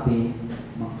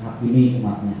menghakimi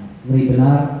umatnya. Ngeri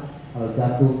benar kalau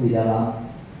jatuh di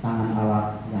dalam tangan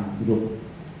Allah yang hidup.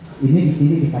 Ini di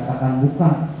sini dikatakan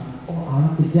bukan, oh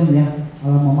Allah kejam ya,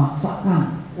 Allah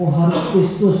memaksakan, oh harus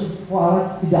Kristus, oh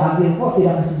Allah tidak adil, kok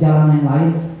tidak kasih jalan yang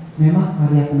lain. Memang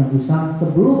karya penebusan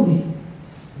sebelum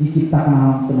diciptakan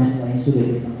alam semesta ini sudah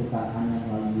ditentukan hanya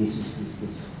melalui Yesus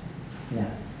Kristus.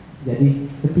 Ya. Jadi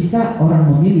ketika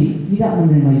orang memilih tidak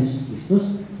menerima Yesus Kristus,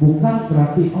 bukan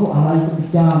berarti oh Allah itu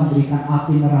kejam, berikan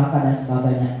api neraka dan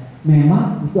sebagainya.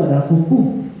 Memang itu adalah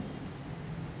hukum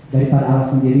daripada Allah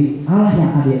sendiri, Allah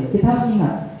yang adil. Kita harus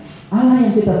ingat, Allah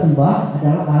yang kita sembah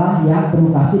adalah Allah yang penuh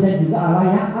kasih dan juga Allah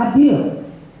yang adil.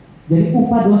 Jadi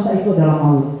upah dosa itu adalah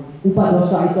maut, upah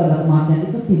dosa itu adalah kematian.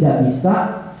 Itu tidak bisa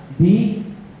di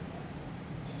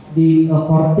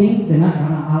korting dengan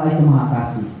karena Allah itu maha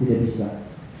kasih, tidak bisa.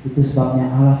 Itu sebabnya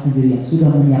Allah sendiri yang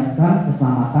sudah menyiapkan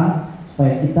keselamatan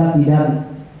supaya kita tidak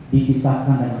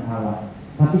dipisahkan dengan Allah.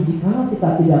 Tapi jika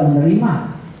kita tidak menerima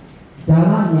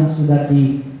jalan yang sudah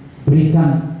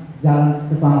diberikan, jalan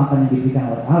keselamatan yang diberikan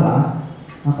oleh Allah,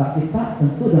 maka kita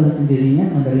tentu dengan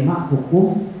sendirinya menerima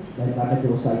hukum daripada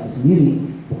dosa itu sendiri.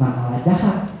 Bukan Allah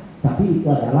jahat, tapi itu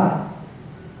adalah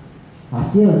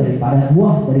hasil daripada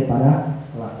buah daripada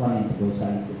kelakuan yang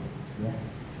berdosa itu. Ya.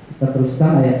 Kita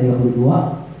teruskan ayat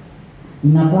 32.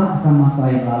 Ingatlah akan masa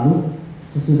yang lalu,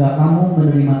 sesudah kamu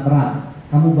menerima terang,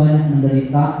 kamu banyak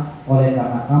menderita oleh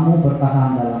karena kamu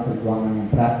bertahan dalam perjuangan yang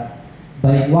berat.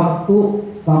 Baik waktu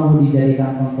kamu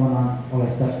dijadikan tontonan oleh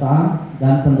cercaan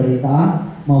dan penderitaan,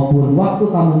 maupun waktu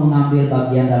kamu mengambil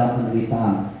bagian dalam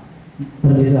penderitaan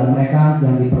mereka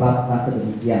yang diperlakukan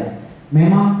sedemikian.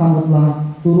 Memang kamu telah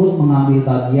turut mengambil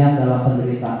bagian dalam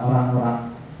penderitaan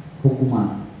orang-orang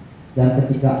hukuman. Dan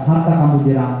ketika harta kamu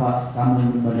dirampas,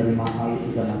 kamu menerima hal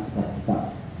itu dengan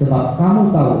sukacita. Sebab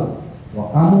kamu tahu bahwa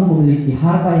kamu memiliki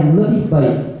harta yang lebih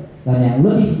baik dan yang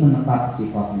lebih menetap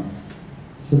sifatnya.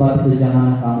 Sebab itu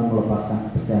janganlah kamu melepaskan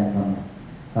kepercayaan kamu,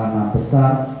 karena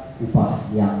besar upah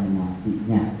yang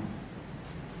menantinya.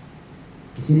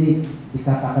 Di sini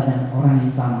dikatakan dengan orang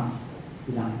yang sama,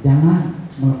 bilang jangan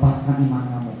melepaskan iman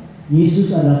kamu.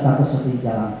 Yesus adalah satu-satunya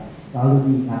jalan. Lalu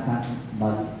diingatkan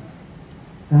kembali,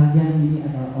 kalian ini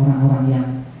adalah orang-orang yang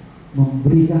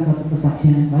memberikan satu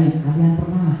kesaksian yang baik. Kalian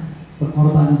pernah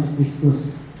berkorban untuk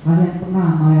Kristus. Kalian pernah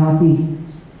melewati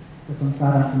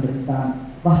kesengsaraan,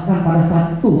 penderitaan. Bahkan pada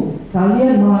saat itu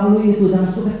kalian melalui itu dengan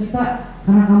sukacita,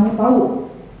 karena kamu tahu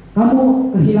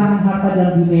kamu kehilangan harta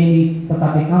dalam dunia ini,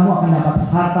 tetapi kamu akan dapat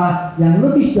harta yang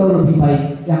lebih jauh lebih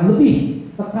baik, yang lebih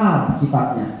kekal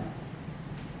sifatnya.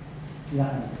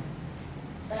 Silakan.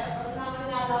 Saya pernah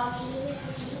mengalami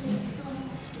ini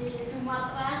di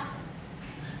Sumatera.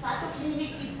 Satu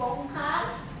klinik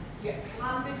dibongkar,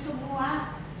 ngambil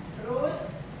semua,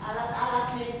 terus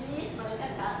alat-alat medis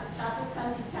mereka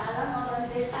satukan di jalan, orang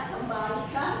desa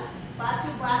kembalikan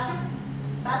baju-baju,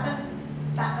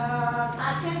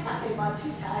 pasien pakai baju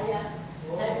saya.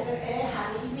 Saya bilang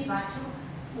hari ini baju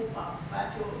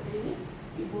ini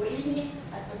ibu ini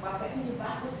atau bapak ini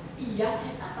bagus. Iya,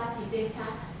 saya dapat di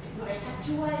desa, mereka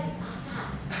jual di pasar.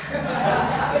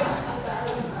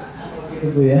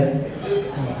 Itu ya.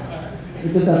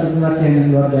 Itu satu kesaksian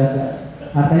yang luar biasa.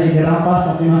 Hartanya dirampas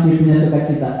tapi masih punya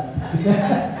sukacita.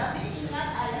 Tapi ingat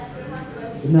ayat firman Tuhan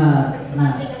ini, Benar.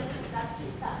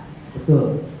 sukacita.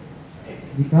 Betul.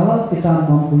 Jikalau kita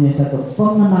mempunyai satu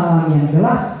pengenalan yang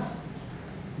jelas,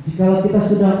 jikalau kita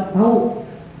sudah tahu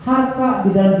harta di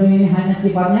dalam dunia ini hanya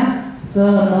sifatnya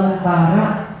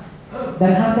sementara,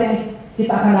 dan harta yang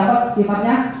kita akan dapat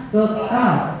sifatnya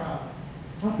kekal.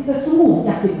 Kalau kita sungguh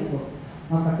yakin itu,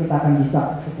 maka kita akan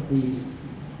bisa seperti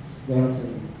Wells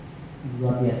ini,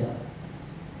 luar biasa.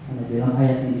 Karena dalam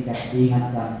ayat ini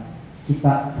diingatkan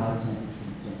kita seharusnya.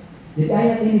 Jadi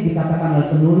ayat ini dikatakan oleh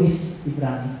penulis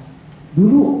Ibrani,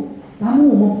 dulu kamu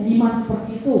mempunyai iman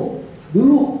seperti itu,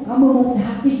 dulu kamu mempunyai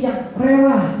hati yang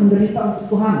rela menderita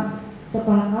untuk Tuhan.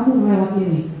 Setelah kamu melewati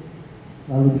ini,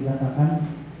 lalu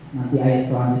dikatakan nanti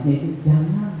ayat selanjutnya itu,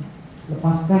 jangan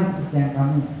lepaskan kepercayaan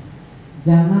kamu,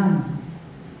 jangan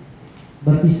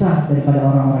berpisah daripada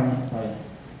orang-orang yang percaya.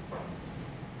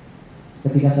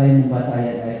 Ketika saya membaca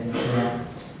ayat-ayat ini, saya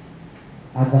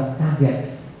agak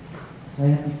kaget.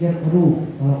 Saya pikir, kalau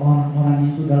orang-orang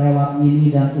yang sudah lewat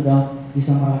ini dan sudah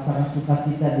bisa merasakan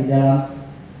sukacita di dalam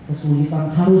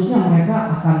kesulitan, harusnya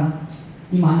mereka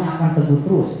imannya akan teguh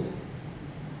terus.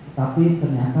 Tapi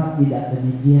ternyata tidak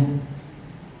demikian.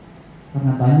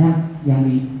 Karena banyak yang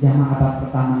di zaman abad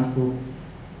pertama itu,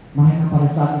 mereka pada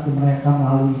saat itu mereka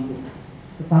melalui itu.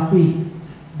 Tetapi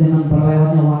dengan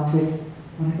berlewatnya waktu,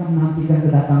 mereka menantikan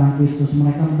kedatangan Kristus.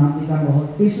 Mereka menantikan bahwa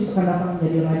Kristus akan datang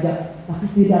menjadi raja, tapi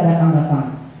tidak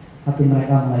datang-datang. Hati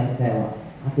mereka mulai kecewa,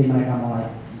 hati mereka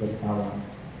mulai menjadi tawar.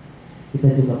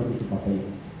 Kita juga begitu Bapak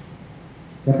Ibu.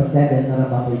 Saya percaya di antara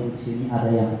Bapak Ibu di sini ada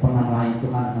yang pernah melayani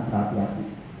Tuhan dengan terapi-hati.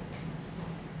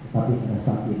 Tetapi pada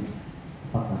saat ini,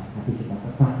 apakah hati kita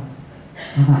tetap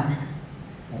hangat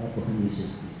pada Tuhan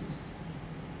Yesus Kristus?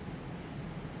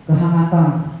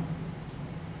 Kehangatan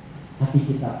hati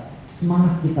kita,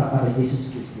 semangat kita pada Yesus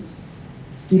Kristus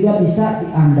tidak bisa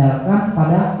diandalkan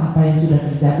pada apa yang sudah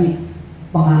terjadi,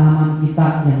 pengalaman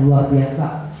kita yang luar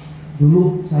biasa.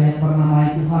 Dulu saya pernah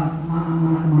melayani Tuhan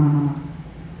kemana-mana,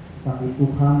 tapi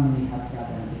Tuhan melihat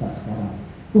keadaan kita sekarang.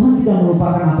 Tuhan tidak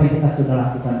melupakan apa yang kita sudah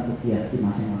lakukan untuk Dia di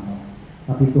masa yang lalu,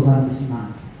 tapi Tuhan lebih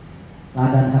senang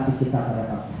keadaan hati kita pada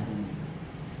pagi hari ini.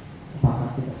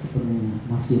 Apakah kita sepenuhnya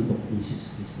masih untuk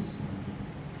Yesus Kristus?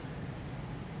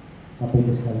 Bapak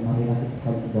Ibu sekalian, marilah kita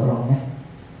saling mendorong ya.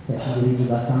 Saya sendiri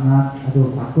juga sangat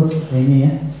takut kayaknya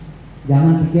ya.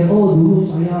 Jangan pikir, dulu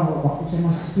saya waktu saya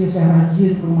masih kecil saya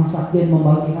rajin ke rumah sakit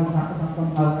membagikan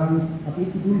kakak-kakak kami. Tapi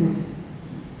itu dulu.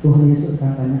 Tuhan Yesus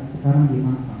akan tanya, sekarang di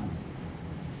mana kamu?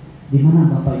 Di mana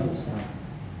Bapak Ibu sekarang?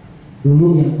 Dulu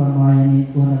yang Tuhan melayani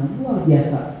Tuhan yang luar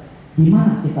biasa. Di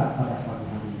mana kita pada pagi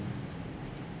hari ini?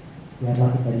 Biarlah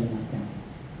kita diingatkan,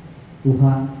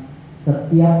 Tuhan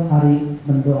setiap hari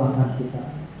mendoakan kita.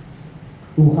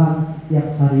 Tuhan setiap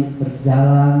hari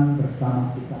berjalan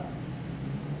bersama kita.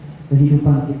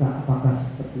 Kehidupan kita apakah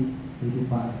seperti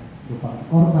kehidupan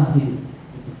korban hidup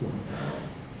untuk Tuhan?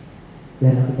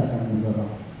 Biarlah kita saling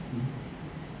mendorong.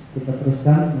 Kita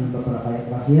teruskan dengan beberapa ayat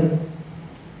terakhir.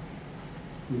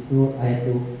 Itu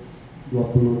ayat 36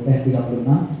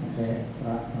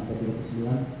 sampai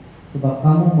 39. Sebab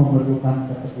kamu memerlukan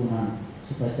ketekunan,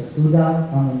 supaya sesudah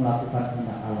kamu melakukan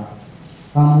kehendak Allah,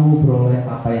 kamu beroleh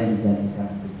apa yang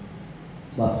dijanjikan itu.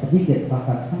 Sebab sedikit,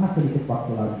 bahkan sangat sedikit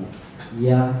waktu lagi,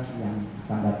 Ia yang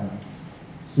akan datang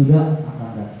sudah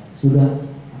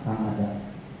akan ada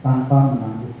tanpa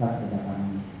menangguhkan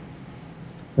kedatangannya.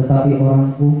 Tetapi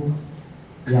orangku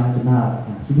yang benar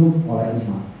akan hidup oleh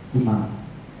iman.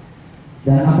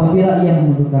 Dan apabila ia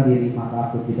mengundurkan diri, maka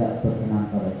aku tidak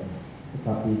berkenan padanya.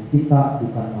 Tetapi kita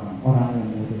bukan orang-orang yang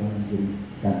mengundurkan diri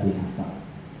dan binasa,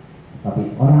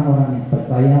 tetapi orang-orang yang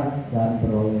percaya dan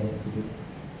beroleh hidup.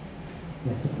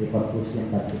 Ya, seperti konklusi yang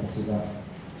tadi kita sudah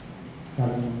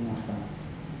saling mengingatkan.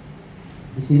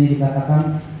 Di sini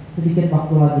dikatakan sedikit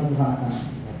waktu lagi Tuhan akan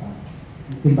datang.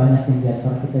 Mungkin banyak yang di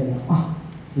antara kita yang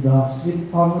sudah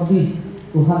 10 tahun lebih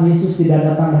Tuhan Yesus tidak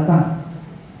datang.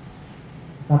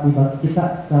 Tapi bagi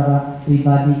kita secara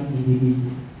pribadi,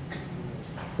 individu,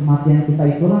 kematian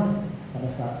kita itulah pada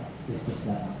saat Kristus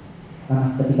datang. Karena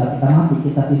ketika kita mati,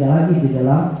 kita tidak lagi di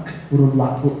dalam kurun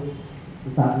waktu.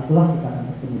 Di saat itulah kita akan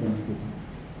bertemu dengan Tuhan.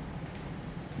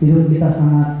 Hidup kita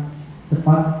sangat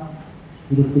cepat,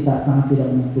 hidup kita sangat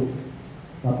tidak menentu.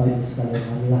 Bapak Ibu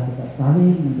sekalian, marilah kita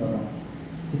saling mendorong,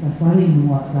 kita saling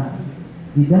menguatkan.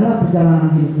 Di dalam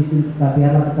perjalanan hidup Kristen kita,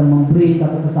 biarlah kita memberi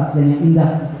satu kesaksian yang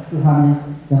indah Tuhan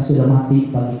yang sudah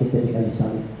mati bagi kita di kayu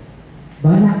salib.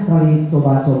 Banyak sekali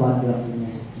cobaan-cobaan dalam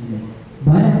dunia ini,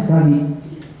 banyak sekali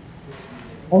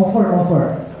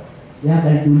offer ya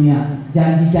dari dunia,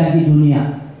 janji-janji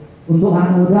dunia. Untuk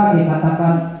anak muda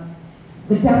dikatakan,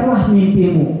 kejarlah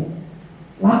mimpimu,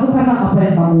 lakukanlah apa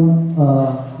yang kamu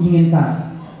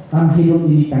inginkan, karena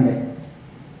hidup ini pendek.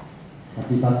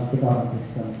 Tapi bagi kita orang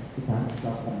Kristen, kita harus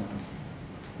lakukan apa?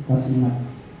 Kita harus ingat,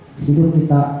 hidup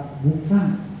kita bukan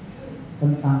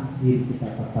tentang diri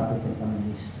kita, tetapi tentang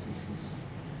Yesus Kristus.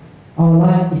 Our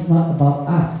life is not about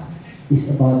us,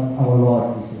 it's about our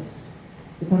Lord Jesus.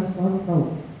 Kita harus selalu tahu.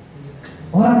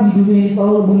 Orang di dunia ini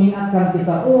selalu mengingatkan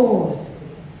kita, oh,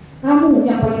 kamu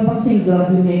yang paling penting dalam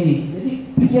dunia ini. Jadi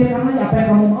pikirkan aja apa yang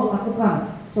kamu mau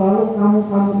lakukan. Selalu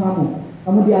kamu.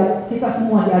 Kita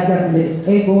semua diajar menjadi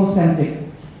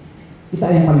egocentric. Kita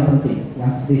yang paling penting.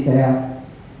 Yang seperti saya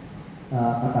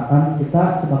katakan,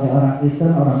 kita sebagai orang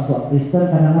Kristen, orang tua Kristen,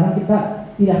 kadang-kadang kita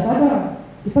tidak sadar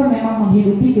kita memang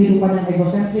menghidupi kehidupan yang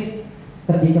egocentric.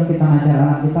 Ketika kita ngajar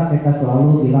anak kita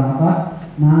selalu bilang apa?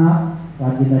 Nah,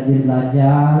 rajin-rajin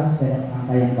belajar supaya dapat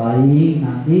angka yang baik,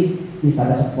 nanti bisa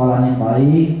dapat sekolah yang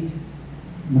baik,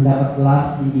 mendapat kelas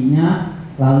tingginya,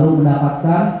 lalu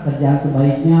mendapatkan kerjaan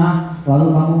sebaiknya,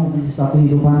 lalu kamu menuju suatu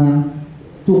kehidupan yang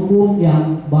cukup,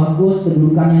 yang bagus,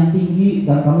 kedudukan yang tinggi,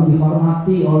 dan kamu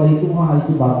dihormati oleh itu, wah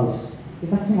itu bagus.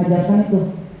 Kita sih mengajarkan itu.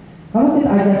 Kalau kita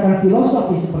ajarkan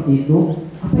filosofi seperti itu,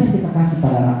 apa yang kita kasih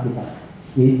pada anak kita?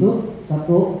 Yaitu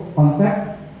satu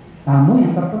konsep kamu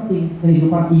yang terpenting,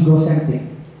 kehidupan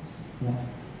egosentrik. Ya.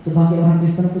 Sebagai orang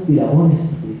Kristen itu tidak boleh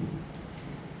seperti itu.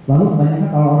 Lalu kebanyakan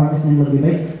kalau orang Kristen yang lebih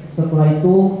baik, setelah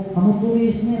itu kamu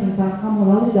tulis ini rencana kamu,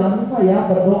 lalu jangan lupa ya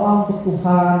berdoa untuk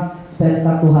Tuhan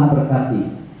supaya Tuhan berkati.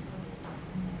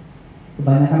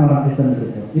 Kebanyakan orang Kristen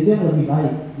begitu. Itu yang lebih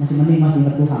baik, masih mending masih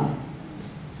ingat Tuhan.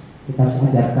 Kita harus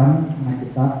ajarkan anak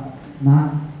kita,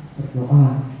 berdoa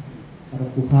pada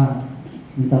Tuhan,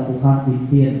 minta Tuhan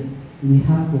pimpin.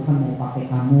 Lihat Tuhan mau pakai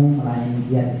kamu melayani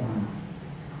dia di mana.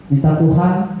 Minta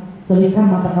Tuhan telihkan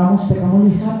mata kamu supaya kamu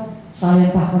lihat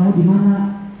talenta kamu di mana,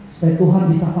 supaya Tuhan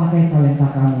bisa pakai talenta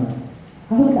kamu.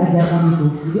 Kalau kita ajarkan itu,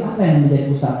 jadi apa yang menjadi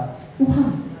pusat?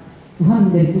 Tuhan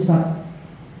menjadi pusat.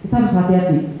 Kita harus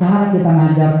hati-hati. Cara kita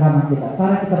mengajarkan anak kita,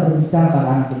 cara kita berbicara pada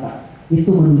anak kita, itu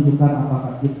menunjukkan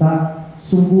apakah kita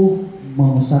sungguh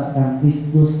memusatkan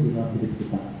Kristus di dalam hidup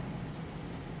kita.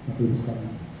 Nanti bisa.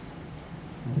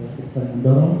 Kita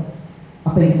mendorong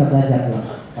apa yang kita belajar dalam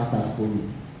pasal 10.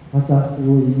 Pasal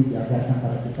 10 ini diajarkan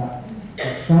pada kita.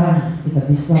 Sekarang kita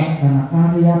bisa, karena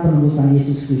karya penebusan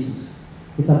Yesus Kristus,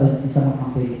 kita bisa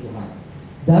menghampiri Tuhan.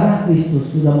 Darah Kristus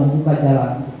sudah membuka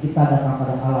jalan untuk kita datang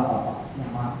pada Allah Bapa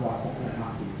yang Maha Kuasa dan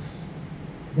Maha Kudus.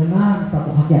 Dengan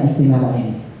satu hak yang istimewa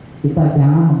ini, kita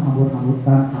jangan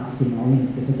menghambur-hamburkan hak istimewa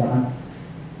ini. Kita jangan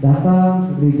datang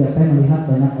ke gereja. Saya melihat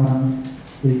banyak orang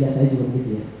gereja saya juga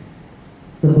begitu ya.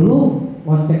 Sebelum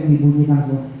lonceng dibunyikan,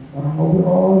 orang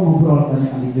ngobrol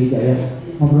banyak di gereja ya,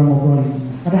 ngobrol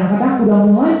gitu. Kadang-kadang udah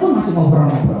mulai pun masih ngobrol.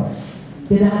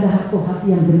 Tidak ada hati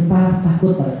yang gentar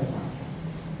takut pada Tuhan.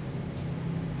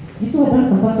 Itu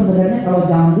adalah tempat sebenarnya kalau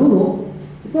zaman dulu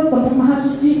itu tempat maha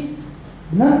suci.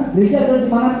 Benar, gereja adalah di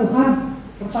mana Tuhan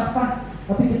bertahta.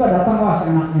 Tapi kita datang wah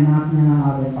seenak-enaknya,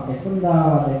 ada yang pakai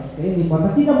sendal, ada yang pakai ini. Kita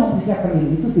tidak mempersiapkan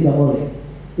itu tidak boleh.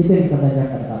 Itu yang kita belajar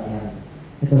pada pagi hari.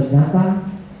 Kita harus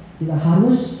datang. Kita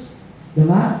harus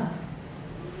dengan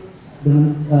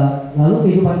lalu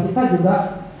kehidupan kita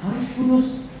juga harus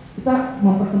kudus. Kita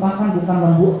mempersembahkan bukan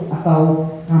lembu atau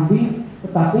kambing,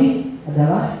 tetapi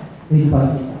adalah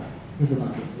kehidupan kita,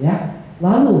 ya.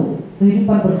 Lalu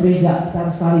kehidupan bergereja kita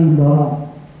harus saling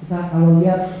mendorong. Kita kalau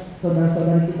lihat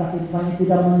saudara-saudari kita kehidupannya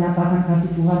tidak menyatakan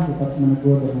kasih Tuhan, kita harus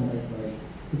menegur dengan baik-baik.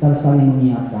 Kita harus saling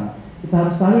mengingatkan. Kita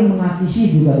harus saling mengasihi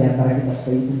juga di antara kita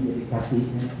supaya itu menjadi kasih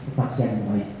dan kesaksian yang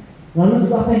baik. Lalu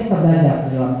juga apa yang kita belajar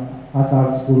dalam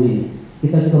pasal 10 ini?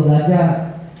 Kita juga belajar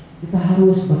kita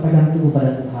harus berpegang teguh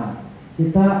pada Tuhan.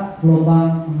 Kita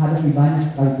gelombang menghadapi banyak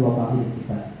sekali gelombang hidup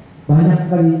kita. Banyak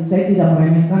sekali, saya tidak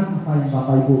meremehkan apa yang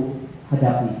Bapak Ibu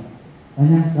hadapi.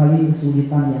 Banyak sekali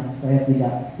kesulitan yang saya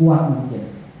tidak kuat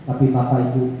mungkin, tapi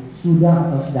Bapak Ibu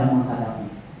sudah atau sedang menghadapi.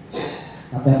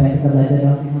 Tapi apa yang kita belajar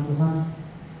dalam firman Tuhan?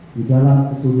 Di dalam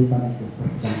kesulitan itu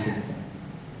berpegang teguh.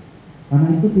 Karena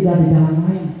itu tidak ada jalan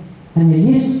lain. Hanya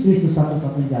Yesus Kristus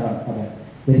satu-satunya jalan pada.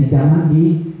 Jadi jangan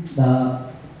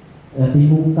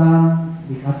dibungkam,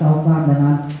 dikacaukan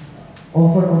dengan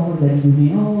over dari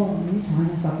dunia. Oh, ini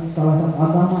hanya salah satu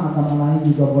agama lain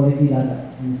juga boleh, tidak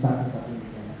ada. Hanya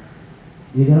satu-satunya jalan.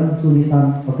 Di dalam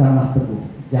kesulitan peganglah teguh.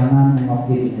 Jangan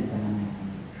nengok kiri dan jangan nengok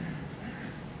kanan.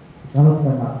 Kalau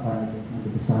kita melakukan itu, nanti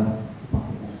besar upah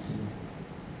kita sudah.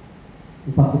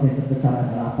 Upah kita yang terbesar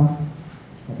adalah apa?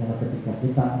 Adalah ketika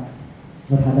kita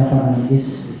berhadapan dengan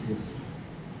Yesus Kristus.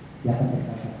 Dia akan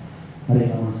berkata,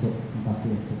 mari kita masuk tempat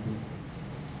yang sepi.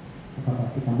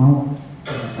 Apakah kita mau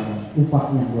mendapatkan upah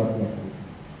yang luar biasa?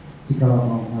 Jika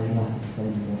mau, marilah kita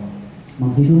saling mendorong,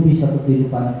 menghidupi satu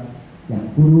kehidupan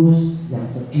yang kudus, yang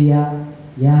setia,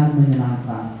 yang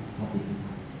menyenangkan hati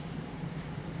Tuhan.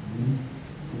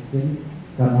 Mungkin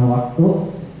karena waktu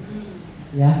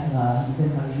ya, mungkin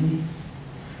hari ini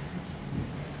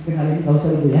gak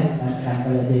usah dulu ya,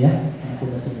 kali aja ya,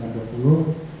 sudah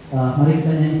 9:20. Mari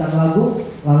kita nyanyi satu lagu,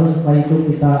 lalu setelah itu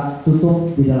kita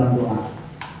tutup di dalam doa.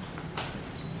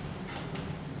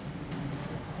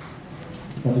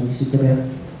 Kita puji syukur ya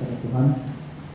kepada Tuhan.